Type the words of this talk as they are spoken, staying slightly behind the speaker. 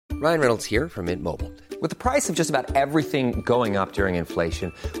Ryan Reynolds here from Mint Mobile. With the price of just about everything going up during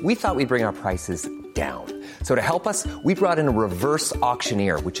inflation, we thought we'd bring our prices down. So to help us, we brought in a reverse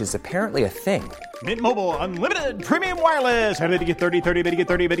auctioneer, which is apparently a thing. Mint Mobile Unlimited Premium Wireless. How to get 30, 30, bit to get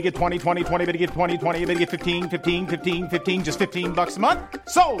 30, bit to get 20, 20, 20, bit to get 20, 20, bit to get 15, 15, 15, 15, just $15 a month?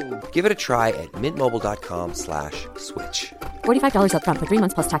 Sold! Give it a try at mintmobile.com/switch. $45 up front for 3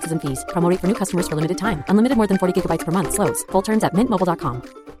 months plus taxes and fees. Promo rate for new customers for limited time. Unlimited more than 40 gigabytes per month. Slows full terms at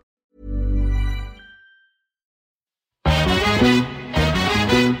mintmobile.com.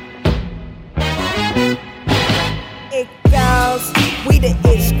 It girls, we the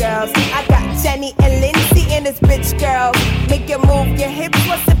ish girls. I got Jenny and Lindsay in this bitch, girl. Make you move your hips,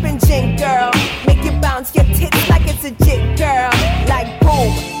 what's sipping gin, girl. Make you bounce your tits like it's a jig, girl. Like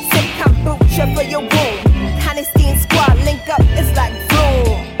boom, sip kombucha for your womb. Honesty and squad link up, it's like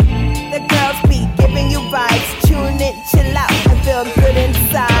boom. The girls be giving you vibes. Tune in, chill out, and feel good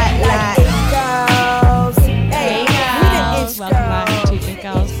inside. Like it girls. Hey, we the ish Welcome back girls. to It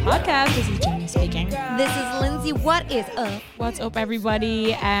Girls Podcast. This is Jenny speaking. This is Lindsay. What is up? What's up,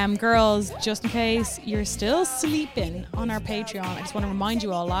 everybody? Girls, just in case you're still sleeping on our Patreon, I just want to remind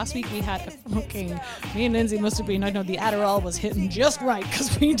you all, last week we had a fucking, me and Lindsay must have been, I know the Adderall was hitting just right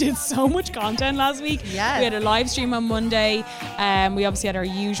because we did so much content last week. Yes. We had a live stream on Monday. We obviously had our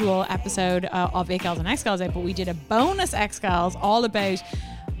usual episode of It Girls and X Girls out, but we did a bonus X Girls all about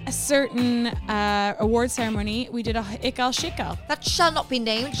a certain award ceremony. We did a It Girl Shit Girl. That shall not be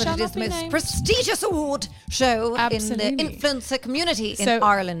named, but Shall it not is the be most named. prestigious award show Absolutely. in the influencer community So, in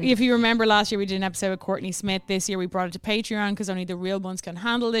Ireland. If you remember last year, we did an episode with Courtney Smith. This year, we brought it to Patreon because only the real ones can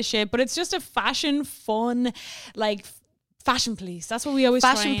handle this shit. But it's just a fashion, fun, like fashion police. That's what we always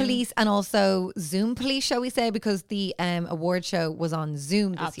try Fashion and- police and also Zoom police, shall we say, because the award show was on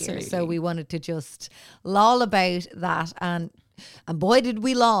Zoom this year. Absolutely. So we wanted to just loll about that. And boy, did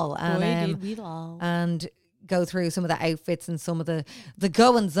we loll. And, Boy, did we lol. and go through some of the outfits and some of the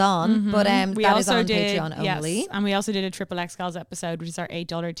goings on. But We that is also on did, Patreon yes, only. and we also did a Triple X Girls episode, which is our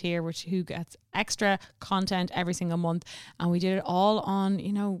 $8 tier, who gets extra content every single month. And we did it all on,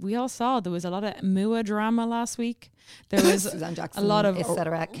 we all saw there was a lot of MUA drama last week. There was Suzanne Jackson, a lot of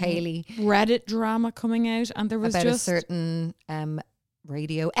etc. Kaylee Reddit drama coming out, and there was about just a certain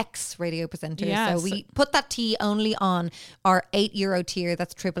radio presenter. Yeah, so we put that tea only on our €8 tier.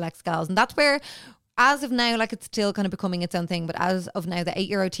 That's Triple X Gals, and that's where, as of now, like, it's still kind of becoming its own thing, but as of now, the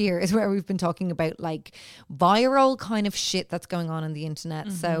 €8 tier is where we've been talking about like viral kind of shit that's going on the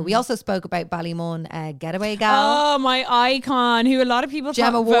internet. So we also spoke about Ballymun Getaway Gal. Oh, my icon, who a lot of people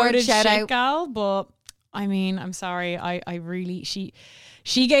Gemma thought Ward, voted shout shit out. gal, but I mean, I'm sorry, I really, she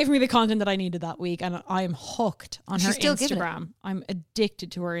gave me the content that I needed that week, and I am hooked on her She's still giving it. Instagram. I'm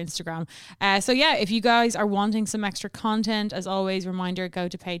addicted to her Instagram. So yeah, if you guys are wanting some extra content, as always, reminder, go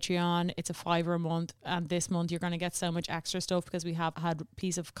to Patreon. It's a $5 a month, and this month you're going to get so much extra stuff because we have had a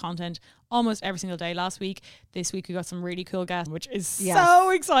piece of content almost every single day last week. This week we got some really cool guests, which is so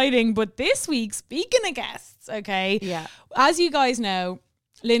exciting. But this week, speaking of guests, okay, Yeah. as you guys know,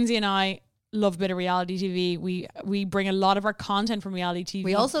 Lindsay and I love a bit of reality TV. We bring a lot of our content from reality TV.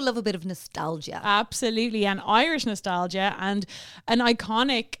 We also love a bit of nostalgia. Absolutely, and Irish nostalgia, and an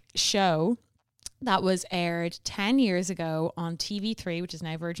iconic show that was aired 10 years ago on TV3, which is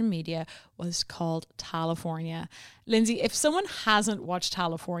now Virgin Media, was called California. Lindsay, if someone hasn't watched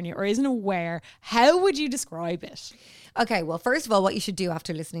California or isn't aware, how would you describe it? Okay, well, first of all, what you should do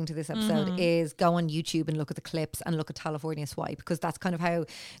after listening to this episode is go on YouTube and look at the clips and look at California Swipe, because that's kind of how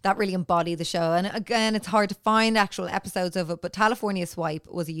that really embodied the show. And again, it's hard to find actual episodes of it, but California Swipe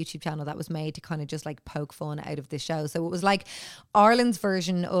was a YouTube channel that was made to kind of just like poke fun out of this show. So it was like Ireland's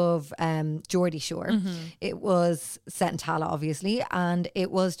version of Geordie Shore. It was set in Tala, obviously, and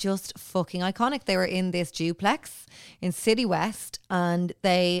it was just fucking iconic. They were in this duplex in City West, and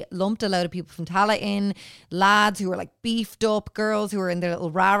they lumped a load of people from Tala in, lads who were like beefed up, girls who were in their little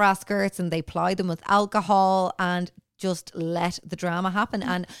rah-rah skirts, and they plied them with alcohol and just let the drama happen.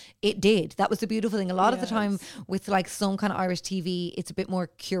 And it did. That was the beautiful thing. A lot of the time with like some kind of Irish TV, it's a bit more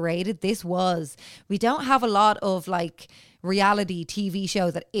curated. We don't have a lot of like reality TV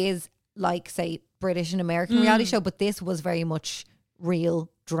show that is like, say, British and American reality show, but this was very much real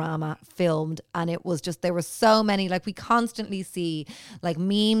drama filmed, and it was just, there were so many, like, we constantly see like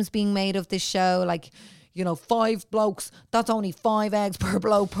memes being made of this show, like, 5 blokes, that's only 5 eggs per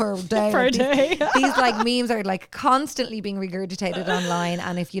bloke per day. Per Like, day. these like memes are like constantly being regurgitated online,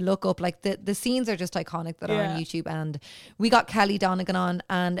 and if you look up, like, the scenes are just iconic that are on YouTube. And we got Kelly Donegan on,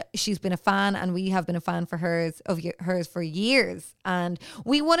 and she's been a fan, and we have been a fan for hers for years, and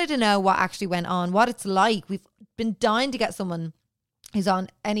we wanted to know what actually went on, what it's like. We've been dying to get someone who's on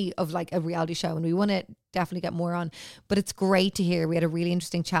any of like a reality show, and we want to definitely get more on. But it's great to hear. We had a really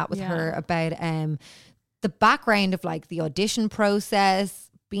interesting chat with her about the background of like the audition process,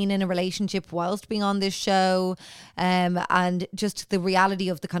 being in a relationship whilst being on this show, and just the reality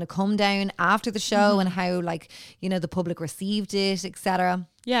of the kind of come down after the show and how like, you know, the public received it, etc.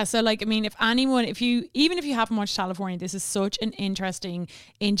 Yeah, so like, I mean, even if you haven't watched California, this is such an interesting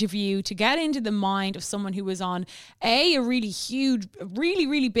interview to get into the mind of someone who was on a really huge,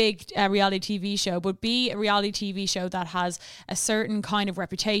 really big reality TV show, but B, a reality TV show that has a certain kind of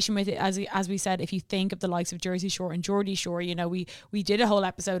reputation with it. As we said, if you think of the likes of Jersey Shore and Geordie Shore, you know, we did a whole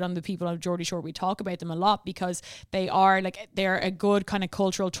episode on the people of Geordie Shore. We talk about them a lot because they're a good kind of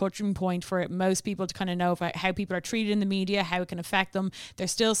cultural touching point for most people to kind of know about how people are treated in the media, how it can affect them.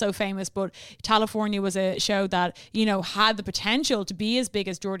 They're still so famous, but California was a show that, you know, had the potential to be as big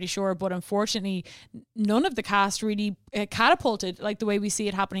as Geordie Shore, but unfortunately none of the cast really catapulted like the way we see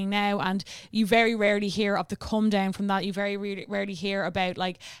it happening now. And you very rarely hear of the come down from that. You very rarely hear about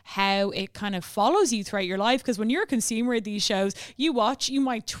like how it kind of follows you throughout your life, because when you're a consumer of these shows, you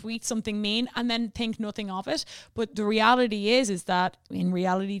might tweet something mean and then think nothing of it, but the reality is that in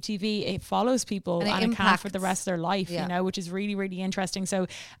reality TV it follows people and it can for the rest of their life, you know, which is really interesting. So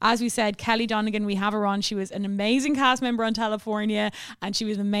as we said, Kelly Donegan, we have her on. She was an amazing cast member on California, and she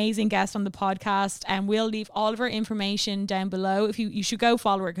was an amazing guest on the podcast, and we'll leave all of her information down below. If you should go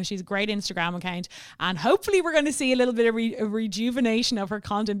follow her because she's a great Instagram account, and hopefully we're going to see a little bit of a rejuvenation of her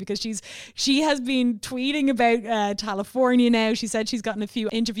content, because she has been tweeting about California now. She said she's gotten a few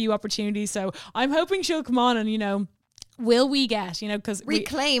interview opportunities, so I'm hoping she'll come on and, you know, will we get, you know, because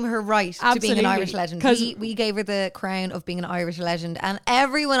reclaim her right to being an Irish legend. We gave her the crown of being an Irish legend, and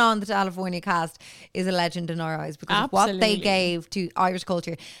everyone on the California cast is a legend in our eyes because of what they gave to Irish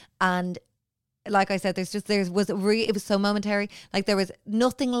culture. And like I said, it was so momentary. Like there was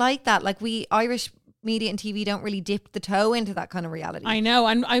nothing like that. Like Irish media and TV don't really dip the toe into that kind of reality. I know,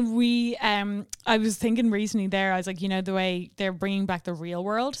 and I was thinking recently there, I was like, you know, the way they're bringing back The Real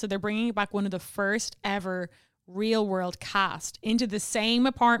World, so they're bringing back one of the first ever Real World cast into the same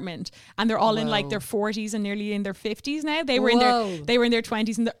apartment, and they're all in like their 40s and nearly in their 50s now. They were in their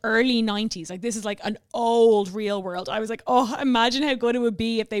 20s in the early 90s. Like this is like an old Real World. I was like, oh, imagine how good it would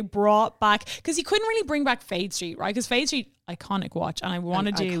be if they brought back, because you couldn't really bring back Fade Street, right? Because Fade Street, iconic watch, and we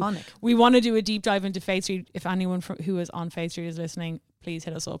want to do a deep dive into Fade Street. If anyone who is on Fade Street is listening, please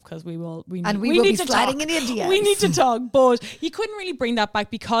hit us up, because we will be sliding in India. We need to talk, but you couldn't really bring that back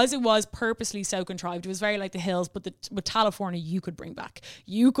because it was purposely so contrived. It was very like The Hills, but with California, you could bring back.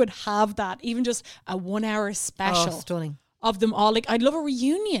 You could have that, even just a 1 hour special. Stunning. Of them all. Like, I'd love a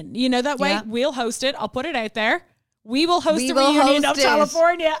reunion. You know, that way we'll host it. I'll put it out there. We will host a reunion of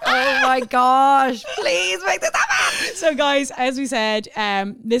California. Oh my gosh. Please make this happen. So guys, as we said,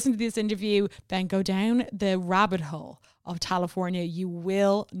 listen to this interview, then go down the rabbit hole of California. You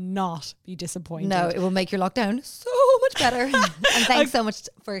will not be disappointed. No, it will make your lockdown so much better. And thanks so much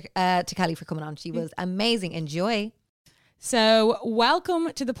to Kelly for coming on. She was amazing. Enjoy. So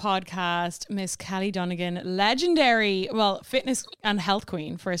welcome to the podcast, Miss Kelly Donegan, legendary, fitness and health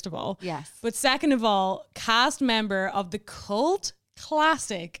queen, first of all. Yes. But second of all, cast member of the cult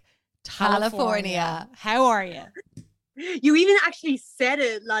classic California. How are you? You even actually said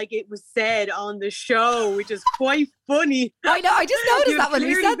it like it was said on the show, which is quite funny. I know. I just noticed that when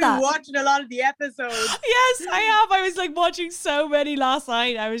we said that. You've been watching a lot of the episodes. Yes, I have. I was like watching so many last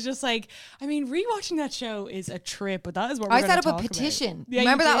night. I was just like, I mean, rewatching that show is a trip, but that is what we're set up a petition. Yeah,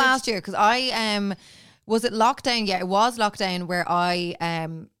 remember that last year? Because I was it lockdown? Yeah, it was lockdown where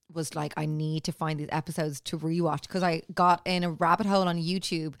I was like, I need to find these episodes to rewatch, because I got in a rabbit hole on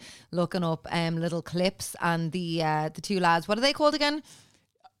YouTube looking up little clips, and the two lads, what are they called again?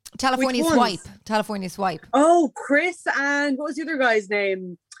 California Swipe. Oh, Chris, and what was the other guy's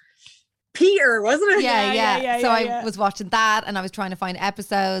name? Peter, wasn't it? Yeah. So I was watching that, and I was trying to find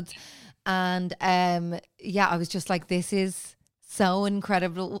episodes, and I was just like, this is so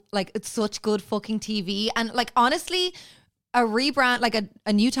incredible. Like, it's such good fucking TV, and like, honestly, a rebrand, like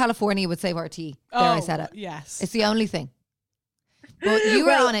a new California would save RT. I said it. Yes. It's the only thing. But you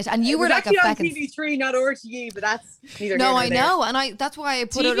were on it, and you were like a second. On TV3, not RTE, but that's neither. No, I know, and that's why I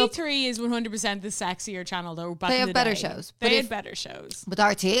put it up. TV3 is 100% the sexier channel, though. They have better shows. They had better shows. But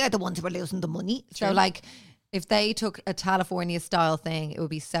RTE are the ones who were losing the money. True. So, like, if they took a California style thing, it would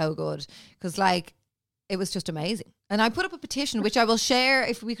be so good, because like, it was just amazing. And I put up a petition, which I will share,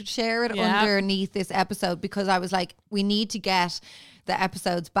 if we could share it underneath this episode, because I was like, we need to get the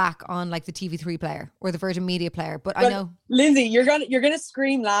episodes back on like the TV3 player or the Virgin Media player. But I know, Lindsay, you're gonna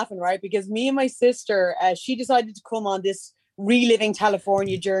scream laughing, right? Because me and my sister, she decided to come on this reliving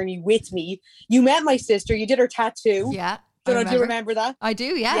California journey with me. You met my sister. You did her tattoo. Yeah. Do you remember that? I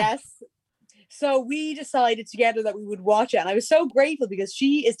do, yeah. Yes. So we decided together that we would watch it. And I was so grateful because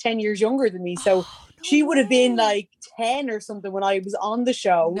she is 10 years younger than me. So she would have been like 10 or something when I was on the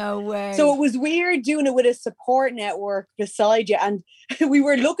show. No way. So it was weird doing it with a support network beside you. And we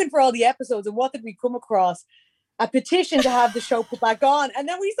were looking for all the episodes. And what did we come across? A petition to have the show put back on. And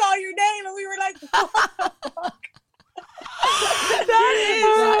then we saw your name and we were like, what the fuck?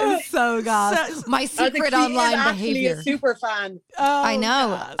 That is so gas. My secret online behavior. A super fan. I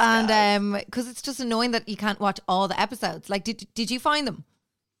know, and because it's just annoying that you can't watch all the episodes. Like, did you find them?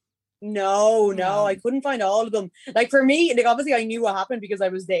 No, I couldn't find all of them. Like for me, like obviously I knew what happened because I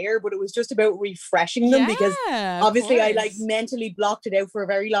was there, but it was just about refreshing them because obviously I like mentally blocked it out for a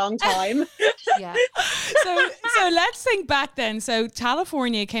very long time. Yeah. So let's think back then. So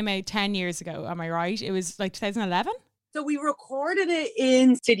California came out 10 years ago. Am I right? It was like 2011. So we recorded it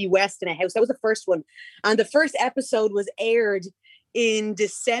in City West in a house. That was the first one. And the first episode was aired in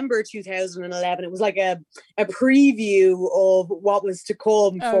December 2011. It was like a preview of what was to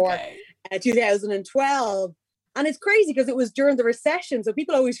come for 2012. And it's crazy because it was during the recession. So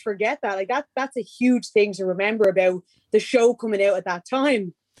people always forget that. Like that's a huge thing to remember about the show coming out at that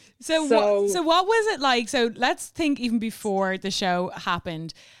time. So what was it like? So let's think even before the show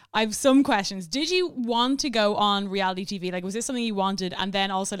happened. I have some questions. Did you want to go on reality TV? Like, was this something you wanted? And then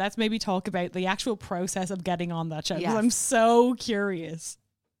also, let's maybe talk about the actual process of getting on that show. Because I'm so curious.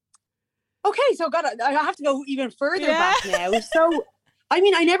 Okay, so I have to go even further back now. So, I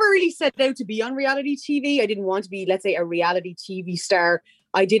mean, I never really set out to be on reality TV. I didn't want to be, let's say, a reality TV star.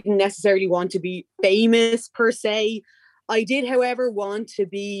 I didn't necessarily want to be famous per se. I did, however, want to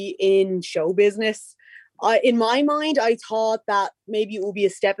be in show business. In my mind, I thought that maybe it would be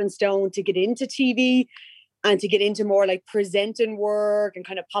a stepping stone to get into TV and to get into more like presenting work and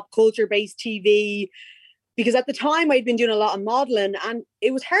kind of pop culture based TV. Because at the time I'd been doing a lot of modeling and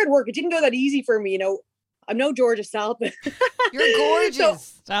it was hard work. It didn't go that easy for me. You know, I'm no Georgia Salpin. You're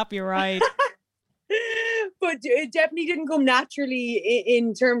gorgeous. Stop, you're right. But it definitely didn't come naturally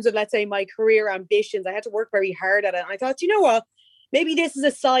in terms of, let's say, my career ambitions. I had to work very hard at it. And I thought, you know what, maybe this is a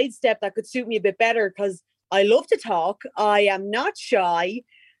sidestep that could suit me a bit better because I love to talk. I am not shy.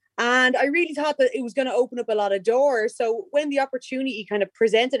 And I really thought that it was going to open up a lot of doors. So when the opportunity kind of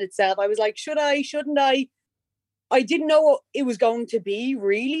presented itself, I was like, should I, shouldn't I? I didn't know what it was going to be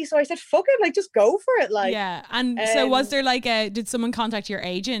really. So I said, fuck it, like just go for it. Like, yeah. And so was there like did someone contact your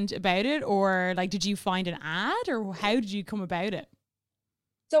agent about it or like, did you find an ad or how did you come about it?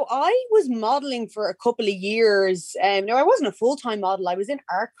 So I was modeling for a couple of years. Now I wasn't a full-time model. I was in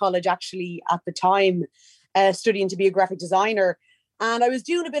art college actually at the time, studying to be a graphic designer. And I was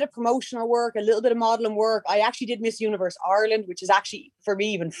doing a bit of promotional work, a little bit of modeling work. I actually did Miss Universe Ireland, which is actually, for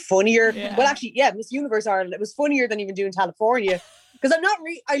me, even funnier. Yeah. Well, actually, yeah, Miss Universe Ireland. It was funnier than even doing California. Because I'm not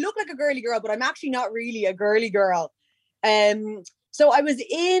I look like a girly girl, but I'm actually not really a girly girl. So I was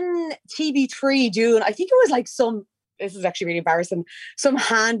in TV3 doing, I think it was like this is actually really embarrassing, some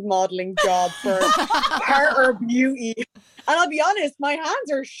hand modeling job for Carter Beauty. And I'll be honest, my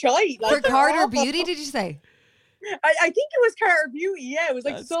hands are shite. Like, for Carter Beauty, did you say? I think it was Carter Beauty. Yeah, it was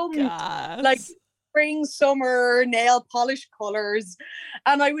like like spring, summer nail polish colors.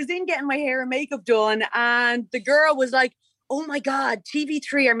 And I was in getting my hair and makeup done. And the girl was like, oh my God,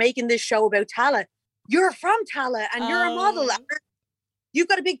 TV3 are making this show about Tala. You're from Tala and you're a model. You've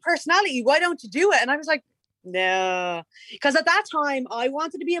got a big personality. Why don't you do it? And I was like, no, because at that time I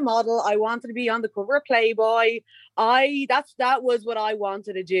wanted to be a model. I wanted to be on the cover of Playboy. That was what I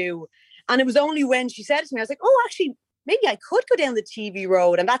wanted to do. And it was only when she said it to me, I was like, oh, actually, maybe I could go down the TV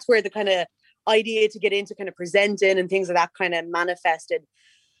road. And that's where the kind of idea to get into kind of presenting and things like that kind of manifested.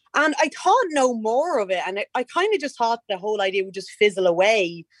 And I thought no more of it. And I kind of just thought the whole idea would just fizzle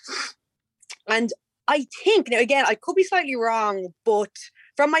away. And I think, now again, I could be slightly wrong, but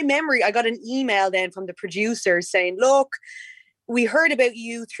from my memory, I got an email then from the producer saying, look, we heard about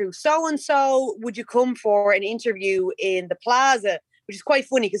you through so-and-so. Would you come for an interview in the Plaza? Which is quite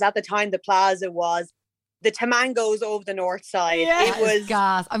funny because at the time the Plaza was the Tamangos over the north side. Yeah. It was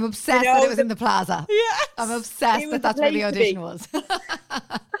gas. I'm obsessed that it was in the Plaza. Yeah, I'm obsessed that's where the audition was.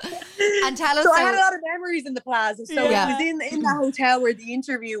 And tell us. So I had a lot of memories in the Plaza. So it was in the hotel where the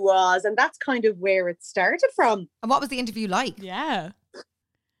interview was, and that's kind of where it started from. And what was the interview like? Yeah.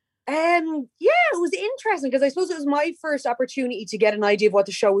 It was interesting because I suppose it was my first opportunity to get an idea of what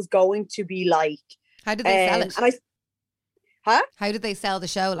the show was going to be like. How did they sell it? And How did they sell the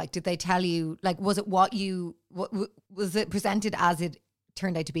show? Like, did they tell you, like, was it was it presented as it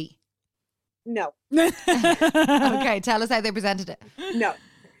turned out to be? No. Okay, tell us how they presented it. No.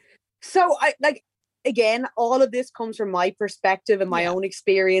 So I like, again, all of this comes from my perspective and my own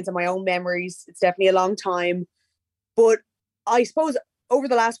experience and my own memories. It's definitely a long time. But I suppose over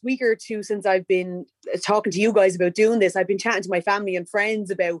the last week or two since I've been talking to you guys about doing this, I've been chatting to my family and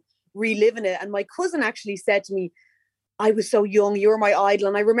friends about reliving it. And my cousin actually said to me, I was so young, you were my idol.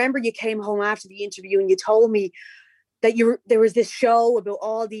 And I remember you came home after the interview and you told me that there was this show about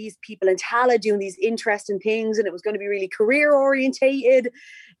all these people in Tallaght doing these interesting things, and it was going to be really career orientated,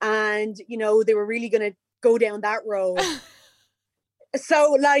 and you know they were really going to go down that road.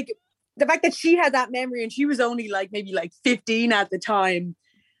 So like the fact that she had that memory, and she was only like maybe like 15 at the time,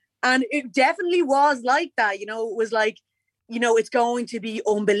 and it definitely was like that. You know, it was like, you know, it's going to be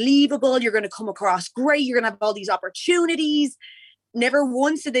unbelievable. You're going to come across great. You're going to have all these opportunities. Never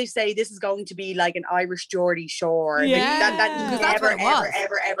once did they say this is going to be like an Irish Geordie Shore. Yeah. That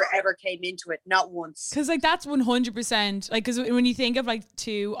ever came into it. Not once. Because like that's 100%. Like, because when you think of like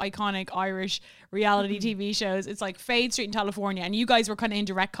two iconic Irish reality TV shows, it's like Fade Street in California, and you guys were kind of in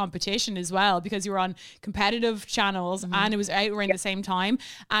direct competition as well because you were on competitive channels and it was out around the same time.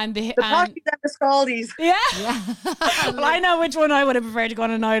 And the Poshies and the Scaldies. Yeah. Well, I know which one I would have preferred to go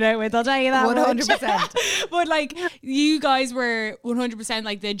on a night out with. I'll tell you that 100%. But like you guys were 100%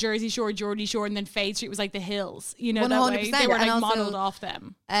 like the Jersey Shore, Geordie Shore, and then Fade Street was like the hills. You know, 100%. That way they were like modelled off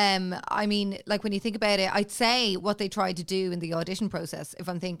them. I mean, like when you think about it, I'd say what they tried to do in the audition process, if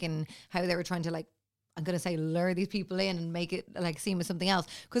I'm thinking how they were trying to like, I'm going to say lure these people in and make it like seem as something else.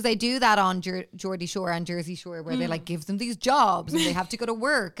 Because they do that on Geordie Shore and Jersey Shore where they like give them these jobs and they have to go to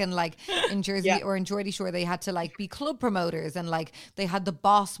work. And like in Jersey or in Geordie Shore, they had to like be club promoters, and like they had the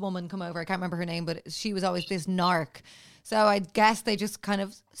boss woman come over. I can't remember her name, but she was always this narc. So I guess they just kind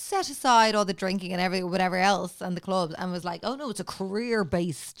of set aside all the drinking and whatever else and the clubs and was like, oh no, it's a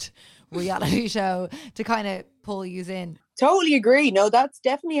career-based reality show to kind of pull you in. Totally agree. No, that's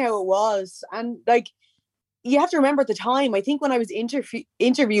definitely how it was. And like, you have to remember at the time, I think when I was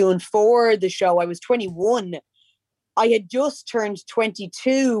interviewing for the show, I was 21. I had just turned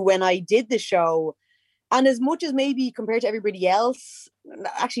 22 when I did the show. And as much as maybe compared to everybody else,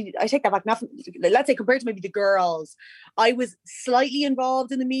 actually, I take that back. Let's say compared to maybe the girls, I was slightly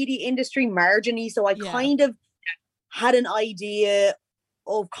involved in the media industry, marginally. So I kind of had an idea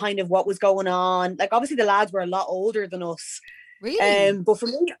of kind of what was going on. Like, obviously, the lads were a lot older than us. Really? But for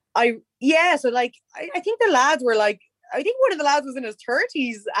me, so like, I think the lads were like, I think one of the lads was in his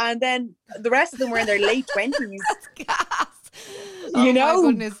 30s, and then the rest of them were in their late 20s. You know? My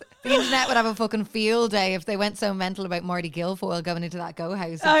goodness. The internet would have a fucking field day if they went so mental about Marty Guilfoyle going into that Go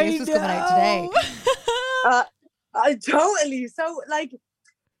House. If this was coming out today. Totally. So like,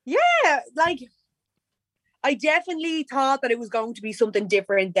 yeah, like I definitely thought that it was going to be something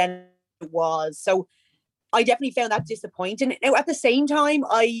different than it was. So I definitely found that disappointing. Now, at the same time,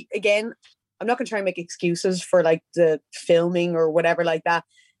 I'm not going to try and make excuses for like the filming or whatever like that.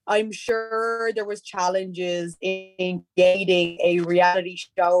 I'm sure there was challenges in getting a reality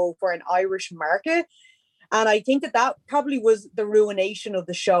show for an Irish market. And I think that probably was the ruination of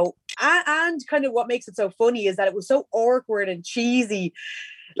the show. And kind of what makes it so funny is that it was so awkward and cheesy.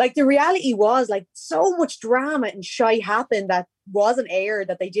 Like the reality was like so much drama and shite happened that wasn't aired,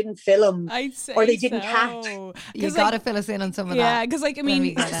 that they didn't film or they didn't catch. You got to fill us in on some of that. Yeah, because like, I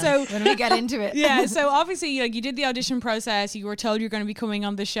mean, when we get into it. Yeah, so obviously like you did the audition process, you were told you're going to be coming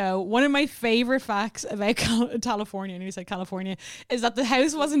on the show. One of my favorite facts about California, and you said California, is that the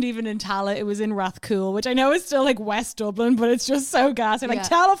house wasn't even in Tallaght, it was in Rathcoole, which I know is still like West Dublin, but it's just so gas. Like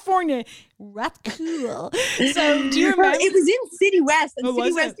California, Rathcoole. So do you remember? It was in City West, and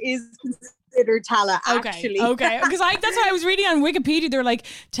City West is considered Tallaght, actually. Okay, because that's what I was reading on Wikipedia. They're like,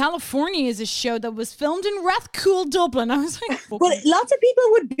 California is a show that was filmed in Rathcoole, Dublin. I was like, but lots of people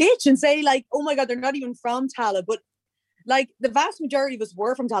would bitch and say like, oh my God, they're not even from Tallaght. But like the vast majority of us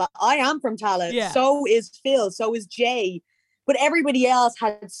were from Tallaght. I am from Tallaght. Yeah. So is Phil. So is Jay. But everybody else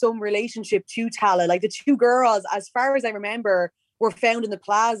had some relationship to Tallaght. Like the two girls, as far as I remember, were found in the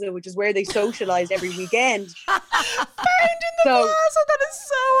plaza, which is where they socialized every weekend. Found in the plaza, that is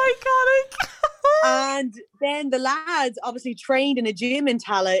so iconic. And then the lads obviously trained in a gym in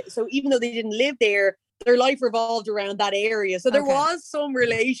Tallaght. So even though they didn't live there, their life revolved around that area. So there was some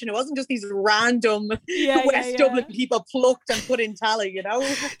relation. It wasn't just these random West Dublin people plucked and put in Tallaght, you know?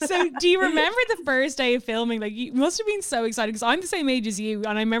 So do you remember the first day of filming? Like, you must have been so excited because I'm the same age as you.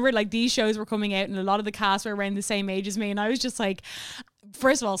 And I remember like these shows were coming out and a lot of the cast were around the same age as me. And I was just like,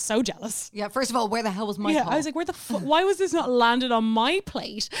 first of all, so jealous. Yeah, first of all, where the hell was my I was like, why was this not landed on my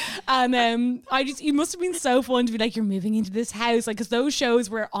plate? And it must have been so fun to be like, you're moving into this house. Like, because those shows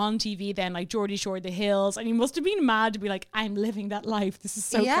were on TV then, like Geordie Shore, The Hills. And you must have been mad to be like, I'm living that life. This is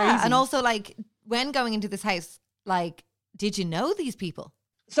so crazy. And also, like, when going into this house, like, did you know these people?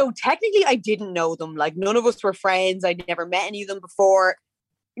 So technically I didn't know them. Like, none of us were friends. I'd never met any of them before.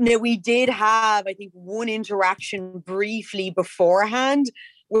 Now, we did have, I think, one interaction briefly beforehand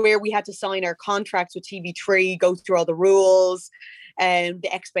where we had to sign our contracts with TV3, go through all the rules and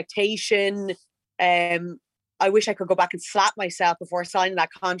the expectation. I wish I could go back and slap myself before signing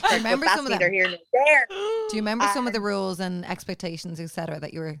that contract. I remember but some that's of them. neither here nor there. Do you remember some of the rules and expectations, etc.,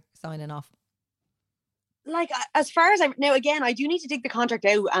 that you were signing off? Like, as far as now, again, I do need to dig the contract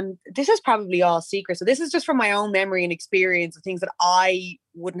out, and this is probably all secret. So this is just from my own memory and experience of things that I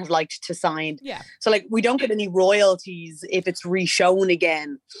wouldn't have liked to sign. Yeah. So, like, we don't get any royalties if it's re-shown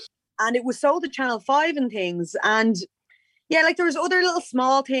again. And it was sold to Channel 5 and things. And yeah, like, there was other little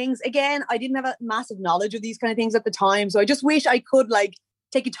small things. Again, I didn't have a massive knowledge of these kind of things at the time. So I just wish I could, like,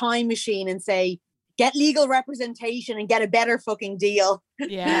 take a time machine and say, get legal representation and get a better fucking deal.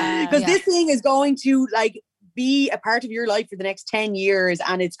 Yeah. Because this thing is going to, like, be a part of your life for the next 10 years,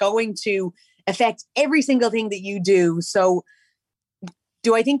 and it's going to affect every single thing that you do. So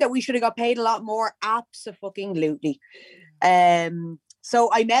do I think that we should have got paid a lot more? Abso-fucking-lutely. So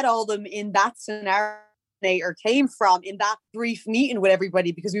I met all them in that scenario, or came from in that brief meeting with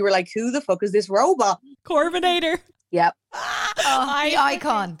everybody, because we were like, who the fuck is this robot? Corvinator. Yep.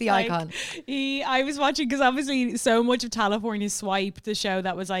 The icon. I was watching, because obviously so much of California Swipe, the show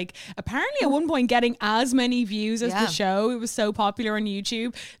that was like apparently at one point getting as many views as the show. It was so popular on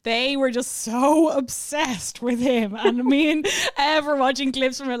YouTube. They were just so obsessed with him. And me and Ev were watching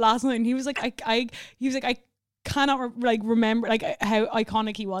clips from it last night, and he was like, I cannot remember like how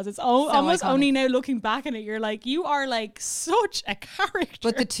iconic he was. It's almost iconic. Only now looking back on it, you're like, you are like such a character.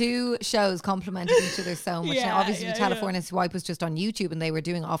 But the two shows complemented each other so much. Now, obviously, the California Swipe was just on YouTube, and they were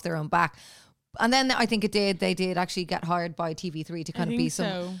doing it off their own back. And then I think they did actually get hired by TV3 to kind of be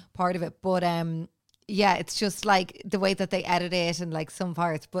some part of it. But yeah, it's just like the way that they edit it and like some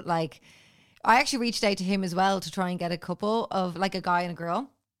parts. But like, I actually reached out to him as well to try and get a couple of like a guy and a girl.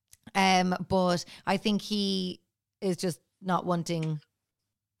 But I think he is just not wanting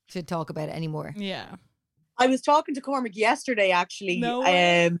to talk about it anymore. Yeah. I was talking to Cormac yesterday, actually. No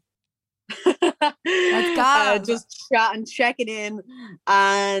just checking in.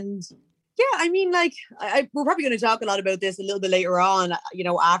 And yeah, I mean, like, we're probably going to talk a lot about this a little bit later on, you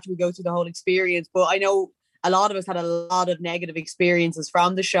know, after we go through the whole experience. But I know a lot of us had a lot of negative experiences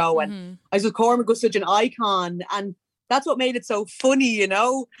from the show. And I suppose Cormac was such an icon, and that's what made it so funny, you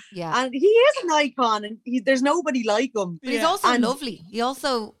know? Yeah. And he is an icon, and there's nobody like him. But he's also lovely. He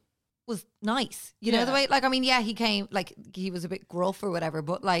also was nice. You know the way, like, I mean, he came, like, he was a bit gruff or whatever,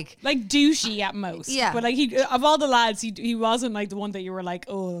 but like douchey at most. Yeah. But like, he, of all the lads, he wasn't like the one that you were like,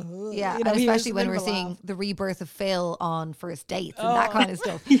 oh. Yeah, you know, and especially when we're seeing the rebirth of Phil on First Dates and that kind of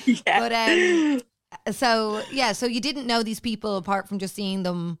stuff. But so you didn't know these people apart from just seeing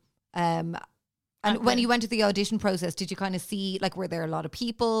them. And when you went to the audition process, did you kind of see, like, were there a lot of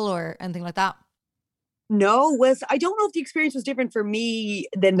people or anything like that? No, I don't know if the experience was different for me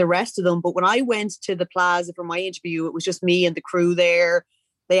than the rest of them, but when I went to the Plaza for my interview, it was just me and the crew there.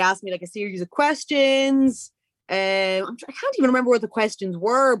 They asked me like a series of questions. I can't even remember what the questions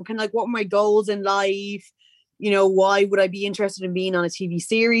were, but kind of like, what were my goals in life? You know, why would I be interested in being on a TV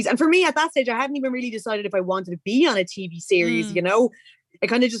series? And for me at that stage, I hadn't even really decided if I wanted to be on a TV series, you know? It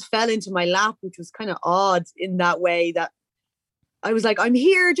kind of just fell into my lap, which was kind of odd in that way, that I was like, I'm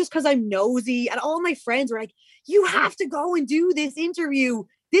here just because I'm nosy. And all my friends were like, you have to go and do this interview.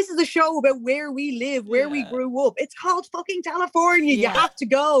 This is a show about where we live, where we grew up. It's called fucking California. You have to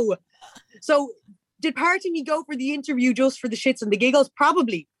go. So did part of me go for the interview just for the shits and the giggles?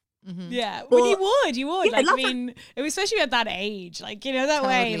 Probably. Mm-hmm. Yeah, but you would. Yeah, like, I mean, it was especially at that age, like, you know, that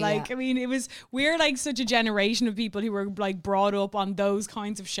way. Like, I mean, we're like such a generation of people who were like brought up on those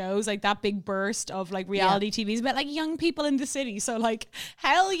kinds of shows, like that big burst of like reality TV is about like young people in the city. So like,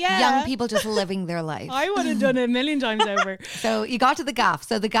 hell yeah, young people just living their life. I would have done it a million times over. So you got to the gaff.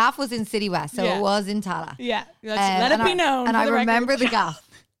 So the gaff was in City West. So it was in Tala. Yeah, let it be known. And I remember the gaff.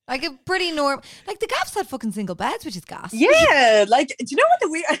 Like a pretty normal, like the gaff's had fucking single beds, which is gas. Yeah, like, do you know what the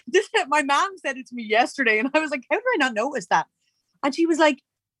weird? My mom said it to me yesterday, and I was like, how did I not notice that? And she was like,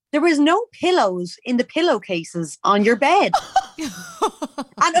 there was no pillows in the pillowcases on your bed.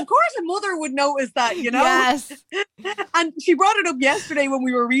 And of course, a mother would notice that, you know. Yes. And she brought it up yesterday when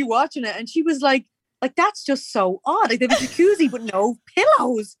we were rewatching it, and she was like, Like, that's just so odd. Like, they have a jacuzzi but no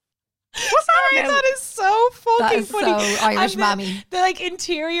pillows. What's that about? That is so fucking That is funny. so Irish And mammy. The like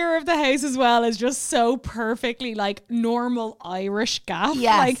interior of the house as well is just so perfectly like normal Irish gaff.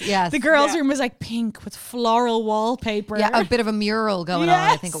 Yes, like yes. the girls' room was like pink with floral wallpaper. Yeah, a bit of a mural going on,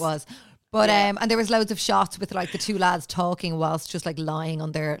 I think it Yes. was. But and there was loads of shots with like the two lads talking whilst just like lying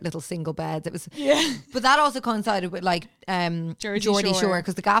on their little single beds. It was But that also coincided with like Geordie Geordie Shore. Shore,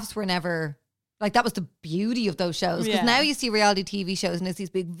 because the gaffs were never like, that was the beauty of those shows. Because Yeah. now you see reality TV shows and it's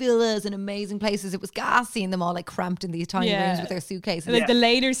these big villas and amazing places. It was gas seeing them all like cramped in these tiny Yeah. rooms with their suitcases. Like the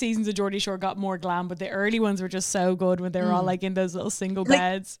later seasons of Geordie Shore got more glam, but the early ones were just so good when they were all like in those little single Like,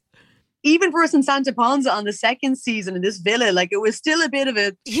 beds. Even for us in Santa Ponza on the second season in this villa, like, it was still a bit of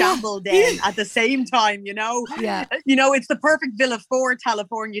a shamble then at the same time, you know? Yeah. You know, it's the perfect villa for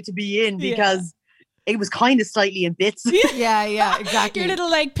California to be in because it was kind of slightly in bits. Yeah, exactly. Your little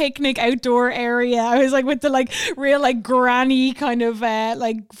like picnic outdoor area. I was like with the like real like granny kind of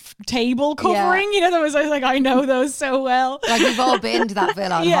table covering. You know, I was like, I know those so well. Like, we've all been to that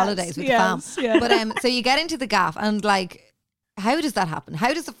villa on Yes, holidays with yes, the fam. yeah. But so you get into the gaff and like, how does that happen?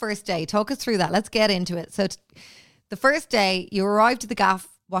 How does the first day? Talk us through that. Let's get into it. So the first day you arrived to the gaff,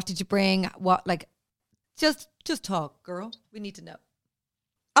 what did you bring? What, like, just talk, girl. We need to know.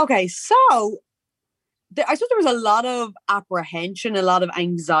 Okay, so I suppose there was a lot of apprehension, a lot of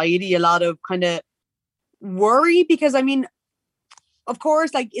anxiety, a lot of kind of worry, because I mean, of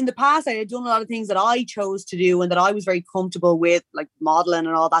course, like in the past, I had done a lot of things that I chose to do and that I was very comfortable with, like modeling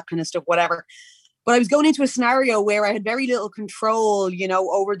and all that kind of stuff, whatever. But I was going into a scenario where I had very little control, you know,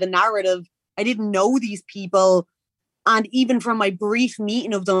 over the narrative. I didn't know these people. And even from my brief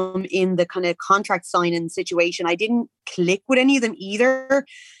meeting of them in the kind of contract signing situation, I didn't click with any of them either.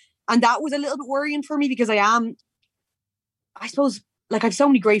 And that was a little bit worrying for me, because I suppose, like, I have so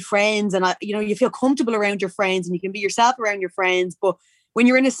many great friends, and you know, you feel comfortable around your friends and you can be yourself around your friends. But when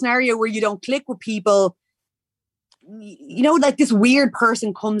you're in a scenario where you don't click with people, you know, like this weird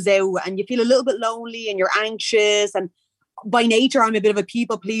person comes out and you feel a little bit lonely and you're anxious. And by nature, I'm a bit of a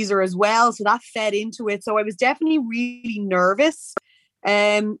people pleaser as well. So that fed into it. So I was definitely really nervous.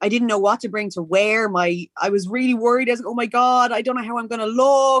 I didn't know what to bring to wear. I was really worried. I was like, oh my God, I don't know how I'm going to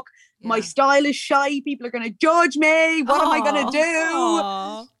look. Yeah. My style is shy. People are going to judge me. What am I going to do?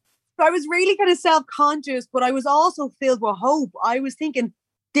 Aww. So I was really kind of self-conscious, but I was also filled with hope. I was thinking,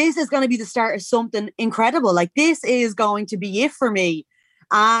 this is going to be the start of something incredible. Like, this is going to be it for me.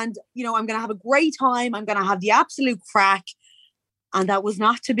 And, you know, I'm going to have a great time. I'm going to have the absolute crack. And that was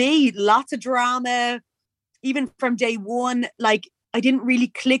not to be. Lots of drama. Even from day one, like, I didn't really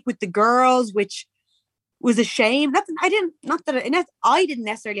click with the girls, which was a shame. I didn't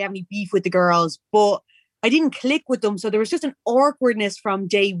necessarily have any beef with the girls, but I didn't click with them. So there was just an awkwardness from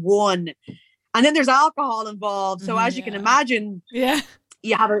day one. And then there's alcohol involved. So as you can imagine,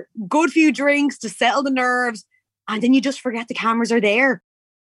 you have a good few drinks to settle the nerves, and then you just forget the cameras are there.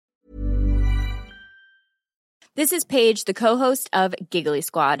 This is Paige, the co-host of Giggly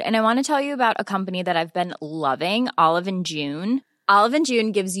Squad, and I want to tell you about a company that I've been loving, Olive & June. Olive &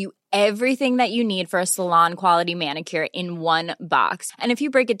 June gives you everything that you need for a salon-quality manicure in one box. And if you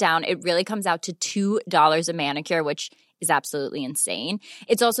break it down, it really comes out to $2 a manicure, which is absolutely insane.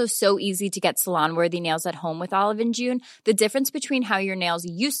 It's also so easy to get salon-worthy nails at home with Olive & June. The difference between how your nails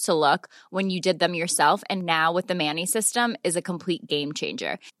used to look when you did them yourself and now with the Mani system is a complete game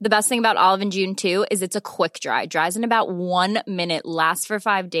changer. The best thing about Olive & June, too, is it's a quick dry. Dries in about 1 minute, lasts for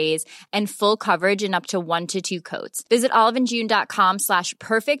 5 days, and full coverage in up to 1 to 2 coats. Visit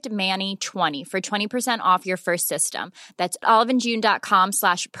oliveandjune.com/perfectmani20 for 20% off your first system. That's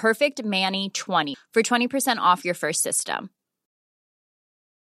oliveandjune.com/perfectmani20 for 20% off your first system.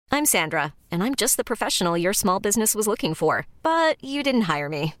 I'm Sandra, and I'm just the professional your small business was looking for. But you didn't hire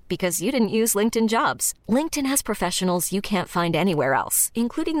me because you didn't use LinkedIn Jobs. LinkedIn has professionals you can't find anywhere else,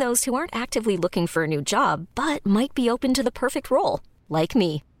 including those who aren't actively looking for a new job, but might be open to the perfect role, like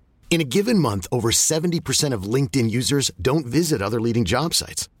me. In a given month, over 70% of LinkedIn users don't visit other leading job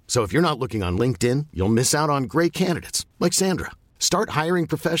sites. So if you're not looking on LinkedIn, you'll miss out on great candidates like Sandra. Start hiring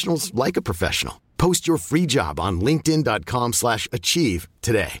professionals like a professional. Post your free job on linkedin.com/achieve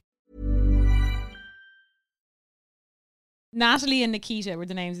today. Natalie and Nikita were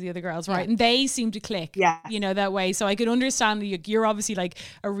the names of the other girls, right? And they seemed to click, Yeah. you know, that way. So I could understand that you're obviously like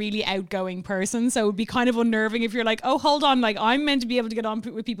a really outgoing person. So it would be kind of unnerving if you're like, oh, hold on, like I'm meant to be able to get on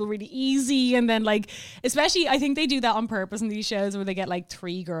with people really easy. And then like, especially I think they do that on purpose in these shows where they get like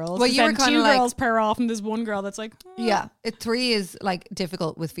 3 girls. Well, you were kind two of like, girls pair off and there's one girl that's like, yeah, 3 is like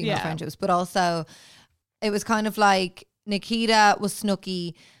difficult with female Yeah. friendships, but also it was kind of like Nikita was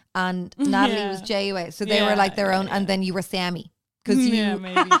Snooki and Natalie was JWoww. So they were like their own, and then you were Sammy because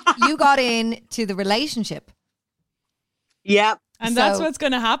maybe. you got into the relationship. Yeah. And that's what's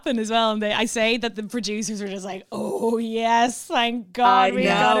going to happen as well. And I say that the producers were just like, oh, yes, thank God we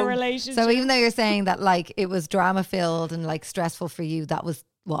got a relationship. So even though you're saying that like it was drama filled and like stressful for you, that was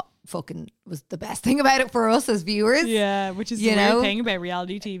what fucking was the best thing about it for us as viewers. Yeah, which is the weird thing about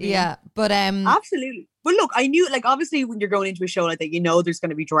reality TV. Yeah, but absolutely. But look, I knew, like, obviously when you're going into a show like that, you know there's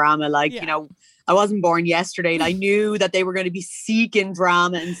going to be drama. Like, you know, I wasn't born yesterday and I knew that they were going to be seeking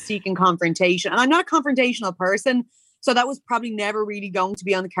drama and seeking confrontation. And I'm not a confrontational person. So that was probably never really going to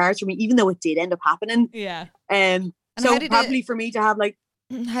be on the cards for me, even though it did end up happening. Yeah. So probably for me to have like...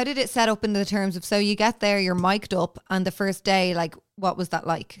 How did it set up in the terms of, so you get there, you're mic'd up, and the first day, like, what was that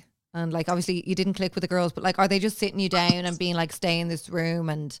like? And like, obviously you didn't click with the girls, but like, are they just sitting you down and being like, stay in this room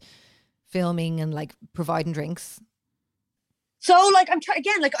and filming and like providing drinks? So like, I'm trying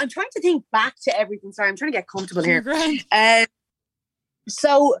to think back to everything. Sorry, I'm trying to get comfortable here.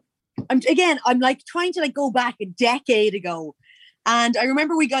 So I'm like trying to like go back a decade ago. And I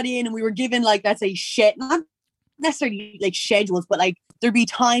remember we got in and we were given like, let's say not necessarily like schedules, but like there'd be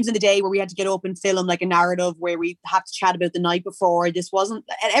times in the day where we had to get up and film like a narrative where we have to chat about the night before. This wasn't,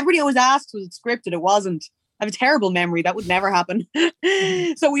 and everybody always asks, was it scripted? It wasn't. I have a terrible memory. That would never happen.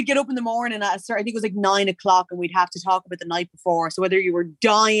 So we'd get up in the morning at, I think it was like 9 o'clock, and we'd have to talk about the night before. So whether you were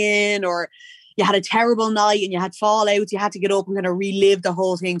dying or you had a terrible night and you had fallouts, you had to get up and kind of relive the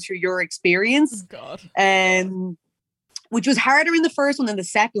whole thing through your experience. Oh, God. Which was harder in the first one than the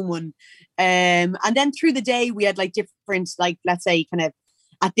second one. And then through the day, we had like different, like, let's say kind of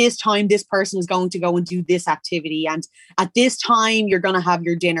at this time, this person is going to go and do this activity. And at this time, you're going to have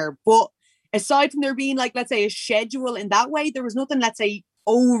your dinner. But aside from there being like, let's say a schedule in that way, there was nothing, let's say,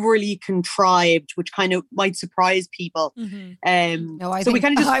 overly contrived, which kind of might surprise people. Mm-hmm. So we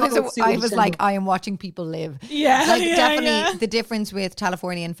kind of just I was like, I am watching people live. Definitely the difference with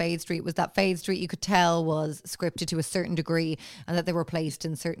California and Fade Street was that Fade Street you could tell was scripted to a certain degree and that they were placed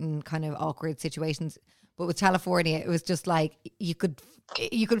in certain kind of awkward situations. But with California, it was just like you could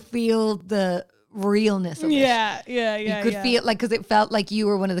feel the realness of it. You could feel like, because it felt like you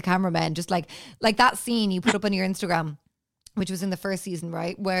were one of the cameramen, just like that scene you put up on your Instagram, which was in the first season,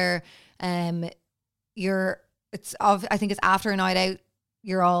 right? Where I think it's after a night out,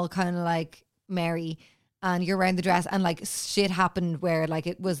 you're all kind of like merry and you're wearing the dress and like shit happened where like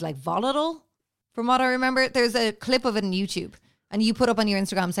it was like volatile from what I remember. There's a clip of it on YouTube and you put up on your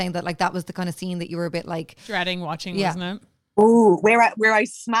Instagram saying that like that was the kind of scene that you were a bit like dreading watching, wasn't it? Oh, where I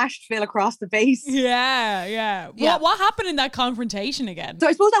smashed Phil across the face. Yeah. What happened in that confrontation again? So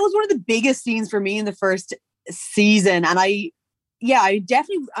I suppose that was one of the biggest scenes for me in the first season, and I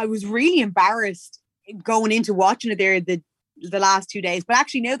was really embarrassed going into watching it there the last 2 days. But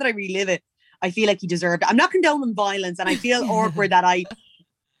actually, now that I relive it, I feel like he deserved it. I'm not condoning violence, and I feel awkward that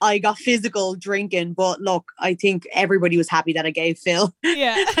I got physical drinking. But look, I think everybody was happy that I gave Phil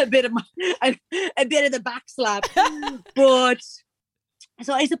a bit of the back slap. But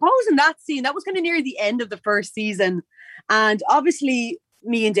so I suppose in that scene, that was kind of near the end of the first season, and obviously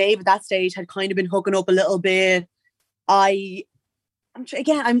me and Dave at that stage had kind of been hooking up a little bit. I'm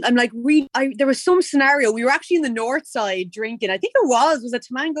like, there was some scenario. We were actually in the north side drinking. I think it was it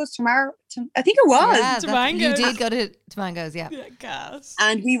Tamango's tomorrow? I think it was. Yeah, Tamango's. You did go to Tamango's, yeah. Gas.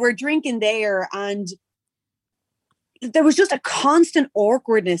 And we were drinking there, and there was just a constant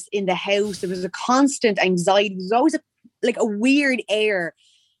awkwardness in the house. There was a constant anxiety. There was always a weird air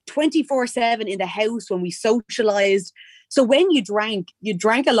 24/7 in the house when we socialized. So when you drank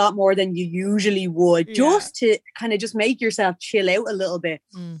a lot more than you usually would, just to kind of just make yourself chill out a little bit.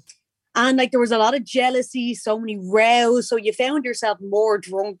 And like there was a lot of jealousy, so many rows. So you found yourself more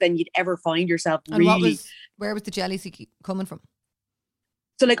drunk than you'd ever find yourself. And really. Where was the jealousy coming from?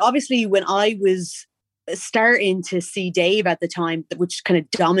 So like obviously when I was starting to see Dave at the time, which kind of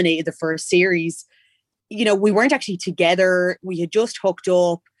dominated the first series, you know, we weren't actually together. We had just hooked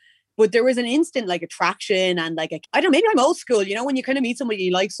up. But there was an instant like attraction and like, I don't know, maybe I'm old school, you know, when you kind of meet somebody,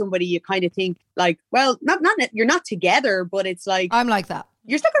 you like somebody, you kind of think like, well, not you're not together, but it's like, I'm like that.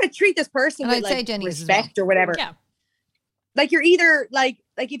 You're still going to treat this person with like respect or whatever. Yeah. Like you're either like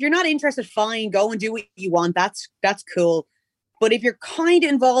if you're not interested, fine, go and do what you want. That's cool. But if you're kind of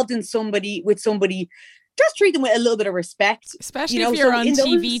involved in with somebody, just treat them with a little bit of respect. Especially if you're on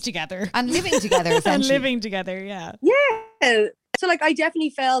TV together. And living together, essentially. And living together, yeah. Yeah. So like I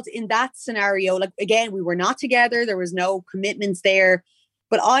definitely felt in that scenario, like again, we were not together. There was no commitments there,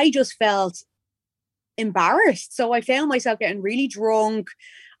 but I just felt embarrassed. So I found myself getting really drunk.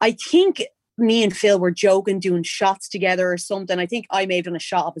 I think me and Phil were joking, doing shots together or something. I think I may have done a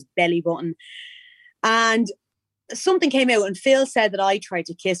shot of his belly button. And something came out and Phil said that I tried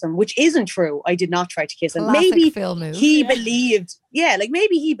to kiss him, which isn't true. I did not try to kiss him. Classic maybe Phil move. He believed,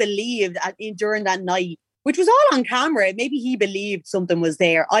 maybe he believed during that night, which was all on camera. Maybe he believed something was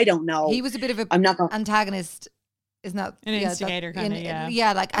there. I don't know. He was a bit of antagonist. Isn't that an instigator kind of?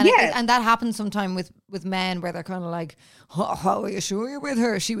 And that happens sometimes with men where they're kind of like, how are you sure you're with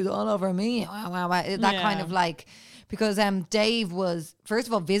her? She was all over me. That kind of like, because Dave was, first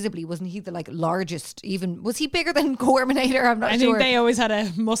of all, visibly, wasn't he the like largest? Even was he bigger than Corminator? I'm not sure. I think they always had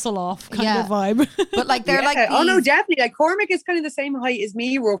a muscle off kind of vibe. But like they're like, oh no, definitely. Like Cormac is kind of the same height as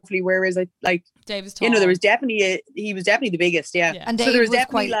me roughly, whereas like Dave is tall. there was definitely he was definitely the biggest. Yeah. And Dave was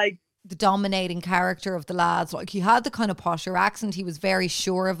definitely quite like the dominating character of the lads. Like he had the kind of posher accent. He was very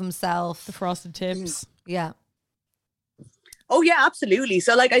sure of himself. The frosted tips. Yeah. Oh yeah, absolutely.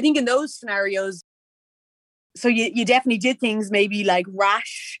 So like I think in those scenarios, so you definitely did things maybe like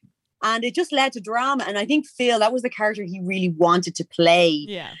rash, and it just led to drama. And I think Phil, that was the character he really wanted to play.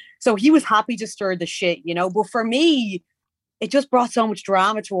 Yeah. So he was happy to stir the shit, But for me, it just brought so much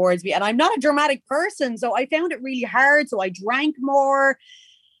drama towards me. And I'm not a dramatic person, so I found it really hard. So I drank more.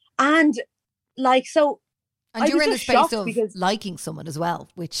 And like, so. And you're in the space of liking someone as well,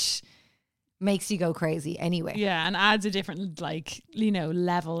 which makes you go crazy anyway. Yeah, and adds a different,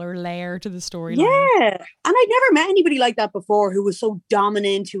 level or layer to the storyline. Yeah. And I'd never met anybody like that before, who was so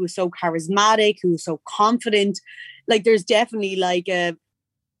dominant, who was so charismatic, who was so confident. Like, there's definitely like a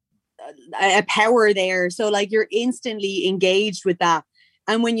power there. So like, you're instantly engaged with that.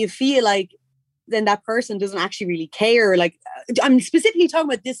 And when you feel like then that person doesn't actually really care, like I'm specifically talking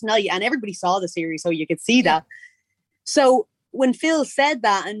about this night, and everybody saw the series, so you could see that. So when Phil said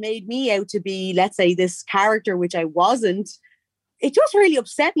that and made me out to be, let's say, this character, which I wasn't, it just really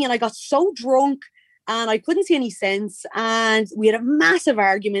upset me. And I got so drunk and I couldn't see any sense. And we had a massive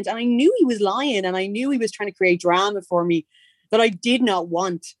argument, and I knew he was lying, and I knew he was trying to create drama for me that I did not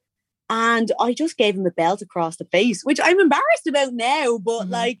want. And I just gave him a belt across the face, which I'm embarrassed about now, but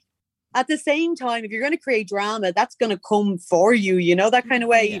like, at the same time, if you're going to create drama, that's going to come for you, that kind of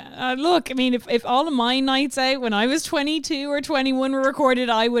way. Yeah. Look, I mean, if all of my nights out when I was 22 or 21 were recorded,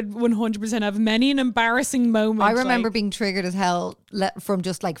 I would 100% have many an embarrassing moment. I remember being triggered as hell from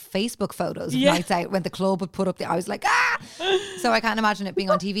just like Facebook photos of nights out when the club would put up I was like, ah! So I can't imagine it being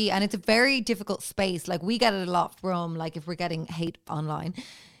on TV. And it's a very difficult space. Like, we get it a lot from, like, if we're getting hate online,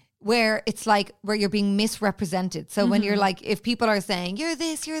 where it's like, where you're being misrepresented. So when you're like, if people are saying, you're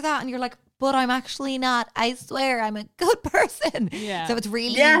this, you're that, and you're like, but I'm actually not, I swear I'm a good person. Yeah. So it's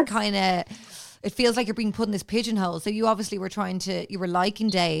really kind of, it feels like you're being put in this pigeonhole. So you obviously were you were liking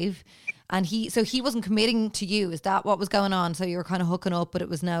Dave, and he wasn't committing to you. Is that what was going on? So you were kind of hooking up, but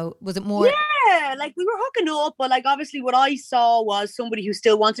was it more? Yeah, like we were hooking up, but like obviously what I saw was somebody who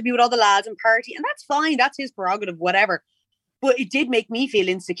still wants to be with all the lads and party, and that's fine. That's his prerogative, whatever. But it did make me feel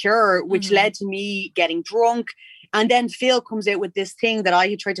insecure, which led to me getting drunk. And then Phil comes out with this thing that I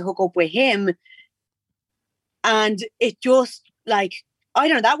had tried to hook up with him. And it just, like, I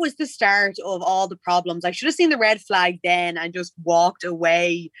don't know, that was the start of all the problems. I should have seen the red flag then and just walked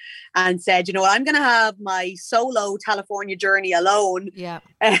away and said, I'm going to have my solo California journey alone. Yeah.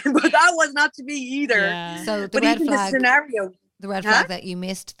 But that was not to be either. Yeah. So the red flag that you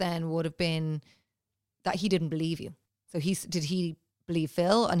missed then would have been that he didn't believe you. So did he believe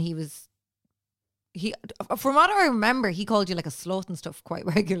Phil? And from what I remember, he called you like a slut and stuff quite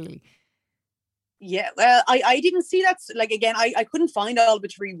regularly. Yeah, well, I didn't see that. Like, again, I couldn't find all of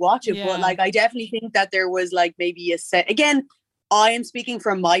it to rewatch it, but like, I definitely think that there was like maybe a set. Again, I am speaking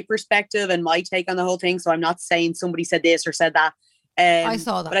from my perspective and my take on the whole thing, so I'm not saying somebody said this or said that. I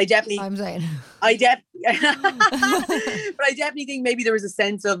saw that, but I definitely. I'm saying. But I definitely think maybe there was a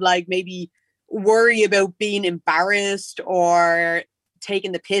sense of like maybe worry about being embarrassed or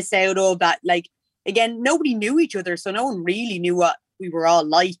taking the piss out of that. Like, again, nobody knew each other, so no one really knew what we were all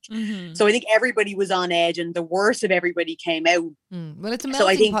like. So I think everybody was on edge, and the worst of everybody came out. Well, it's a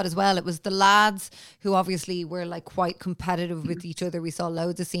melting pot as well. It was the lads who obviously were like quite competitive with each other. We saw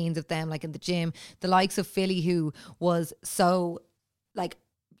loads of scenes of them like in the gym. The likes of Philly, who was so like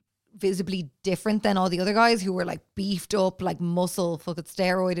visibly different than all the other guys who were like beefed up, like muscle, fucking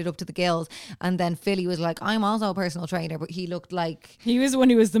steroided up to the gills. And then Philly was like, I'm also a personal trainer, but he looked like he was the one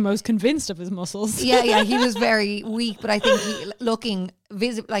who was the most convinced of his muscles. Yeah, he was very weak, but I think looking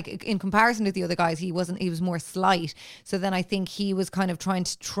like in comparison to the other guys, he was more slight. So then I think he was kind of trying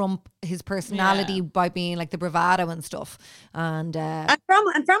to trump his personality by being like the bravado and stuff. And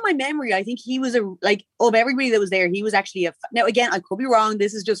from my memory, I think he was of everybody that was there, he was actually now again, I could be wrong.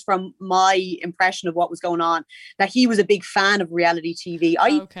 This is just from my impression of what was going on, that he was a big fan of reality TV.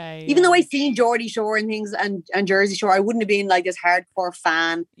 Even though I seen Geordie Shore and things and Jersey Shore, I wouldn't have been like this hardcore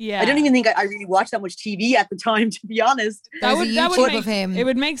fan. Yeah. I don't even think I really watched that much TV at the time, to be honest. It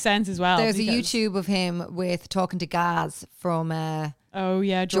would make sense as well. There's a YouTube of him with talking to Gaz from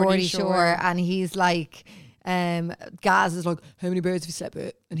Geordie Shore, and he's like, Gaz is like, how many birds have you slept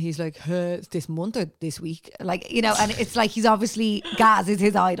with? And he's like, this month or this week, like, you know. And it's like, he's obviously, Gaz is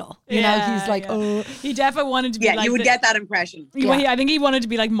his idol, you know. He's like, oh, he definitely wanted to be like, you would get that impression. I think he wanted to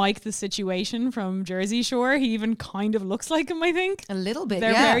be like Mike the Situation from Jersey Shore. He even kind of looks like him, I think, a little bit.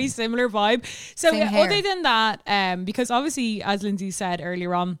 They're very similar vibe. So other than that, because obviously, as Lindsay said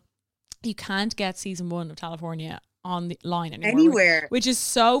earlier on, you can't get season 1 of California on the line anywhere, which is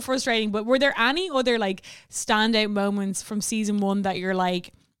so frustrating. But were there any other like standout moments from season 1 that you're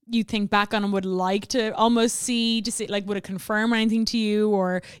like, you think back on and would like to almost see, like, would it confirm anything to you?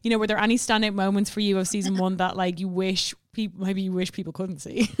 Or, you know, were there any standout moments for you of season 1 that like you wish people couldn't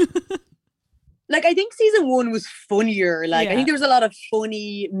see? Like, I think season 1 was funnier. Like, I think there was a lot of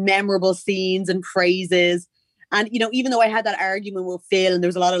funny, memorable scenes and phrases. And, you know, even though I had that argument with Phil and there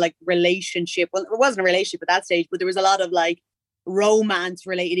was a lot of like relationship, well, it wasn't a relationship at that stage, but there was a lot of like romance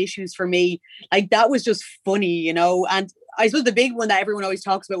related issues for me. Like, that was just funny, you know. And I suppose the big one that everyone always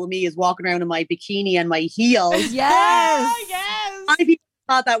talks about with me is walking around in my bikini and my heels. Yes. Many people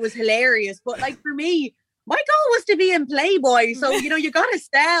thought that was hilarious. But like, for me, my goal was to be in Playboy. So, you know, you got to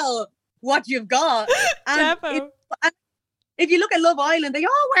sell what you've got. And if you look at Love Island, they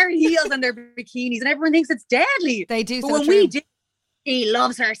all wear heels and their bikinis and everyone thinks it's deadly. They do. But when we did, she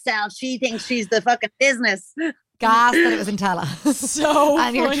loves herself. She thinks she's the fucking business. Gas that it was in Tala. So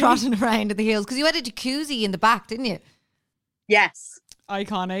and you're trotting around in the heels because you had a jacuzzi in the back, didn't you? Yes.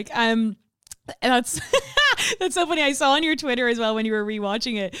 Iconic. That's that's so funny. I saw on your Twitter as well when you were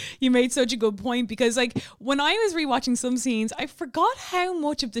rewatching it. You made such a good point because like when I was rewatching some scenes, I forgot how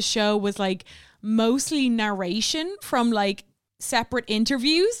much of the show was like mostly narration from like separate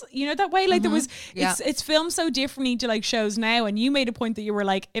interviews, you know, that way, like there was it's filmed so differently to like shows now. And you made a point that you were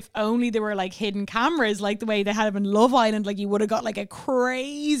like, if only there were like hidden cameras like the way they had in Love Island, like you would have got like a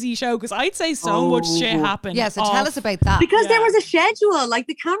crazy show, because I'd say so much shit happened. Yeah, so tell us about that. Because there was a schedule, like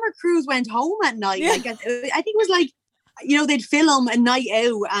the camera crews went home at night. Like I think it was like, you know, they'd film a night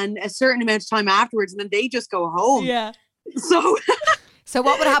out and a certain amount of time afterwards and then they just go home. So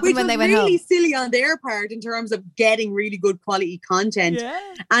what would happen when they went home? Really silly on their part in terms of getting really good quality content. Yeah.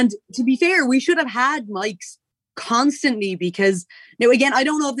 And to be fair, we should have had mics constantly because now again, I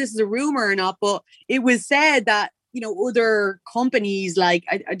don't know if this is a rumor or not, but it was said that, you know, other companies like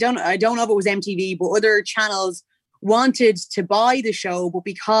I don't know if it was MTV, but other channels wanted to buy the show, but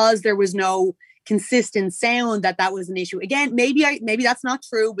because there was no consistent sound, that was an issue. Again, maybe that's not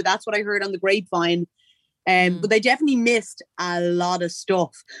true, but that's what I heard on the grapevine. But they definitely missed a lot of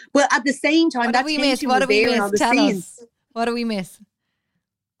stuff. But at the same time, what do we miss? Tell us. What do we miss?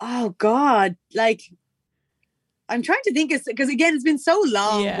 Oh God! Like, I'm trying to think, because again, it's been so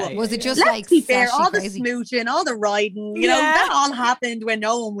long. Yeah, was it just let's like be fair? All crazy? The smooching, all the riding, you know, that all happened when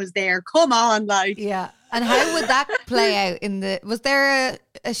no one was there. Come on, like. Yeah, and how would that play out was there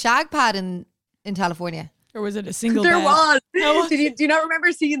a shag pad in California, or was it a single? There bed? Was. Do you not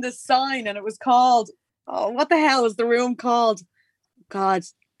remember seeing the sign? And it was called. Oh, what the hell is the room called? God,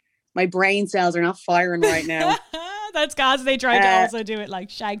 my brain cells are not firing right now. That's because they tried to also do it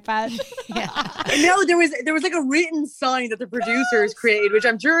like shag pad. No, there was like a written sign that the producers created, which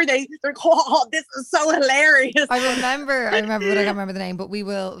I'm sure they're like, oh, this is so hilarious. I remember, but I can't remember the name, but we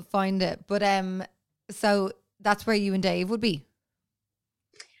will find it. But so that's where you and Dave would be.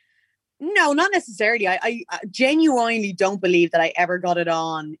 No, not necessarily. I genuinely don't believe that I ever got it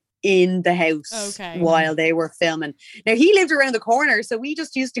on in the house while they were filming. Now he lived around the corner, so we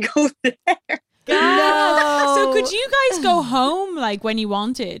just used to go there. No. So could you guys go home like when you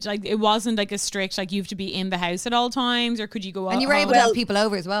wanted? Like it wasn't like a strict like you have to be in the house at all times, or could you go out? And you were able to have people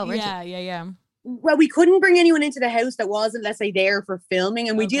over as well, weren't you? Yeah. Well, we couldn't bring anyone into the house that wasn't, let's say, there for filming,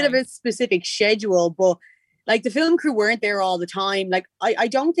 and we did have a specific schedule, but like the film crew weren't there all the time. Like I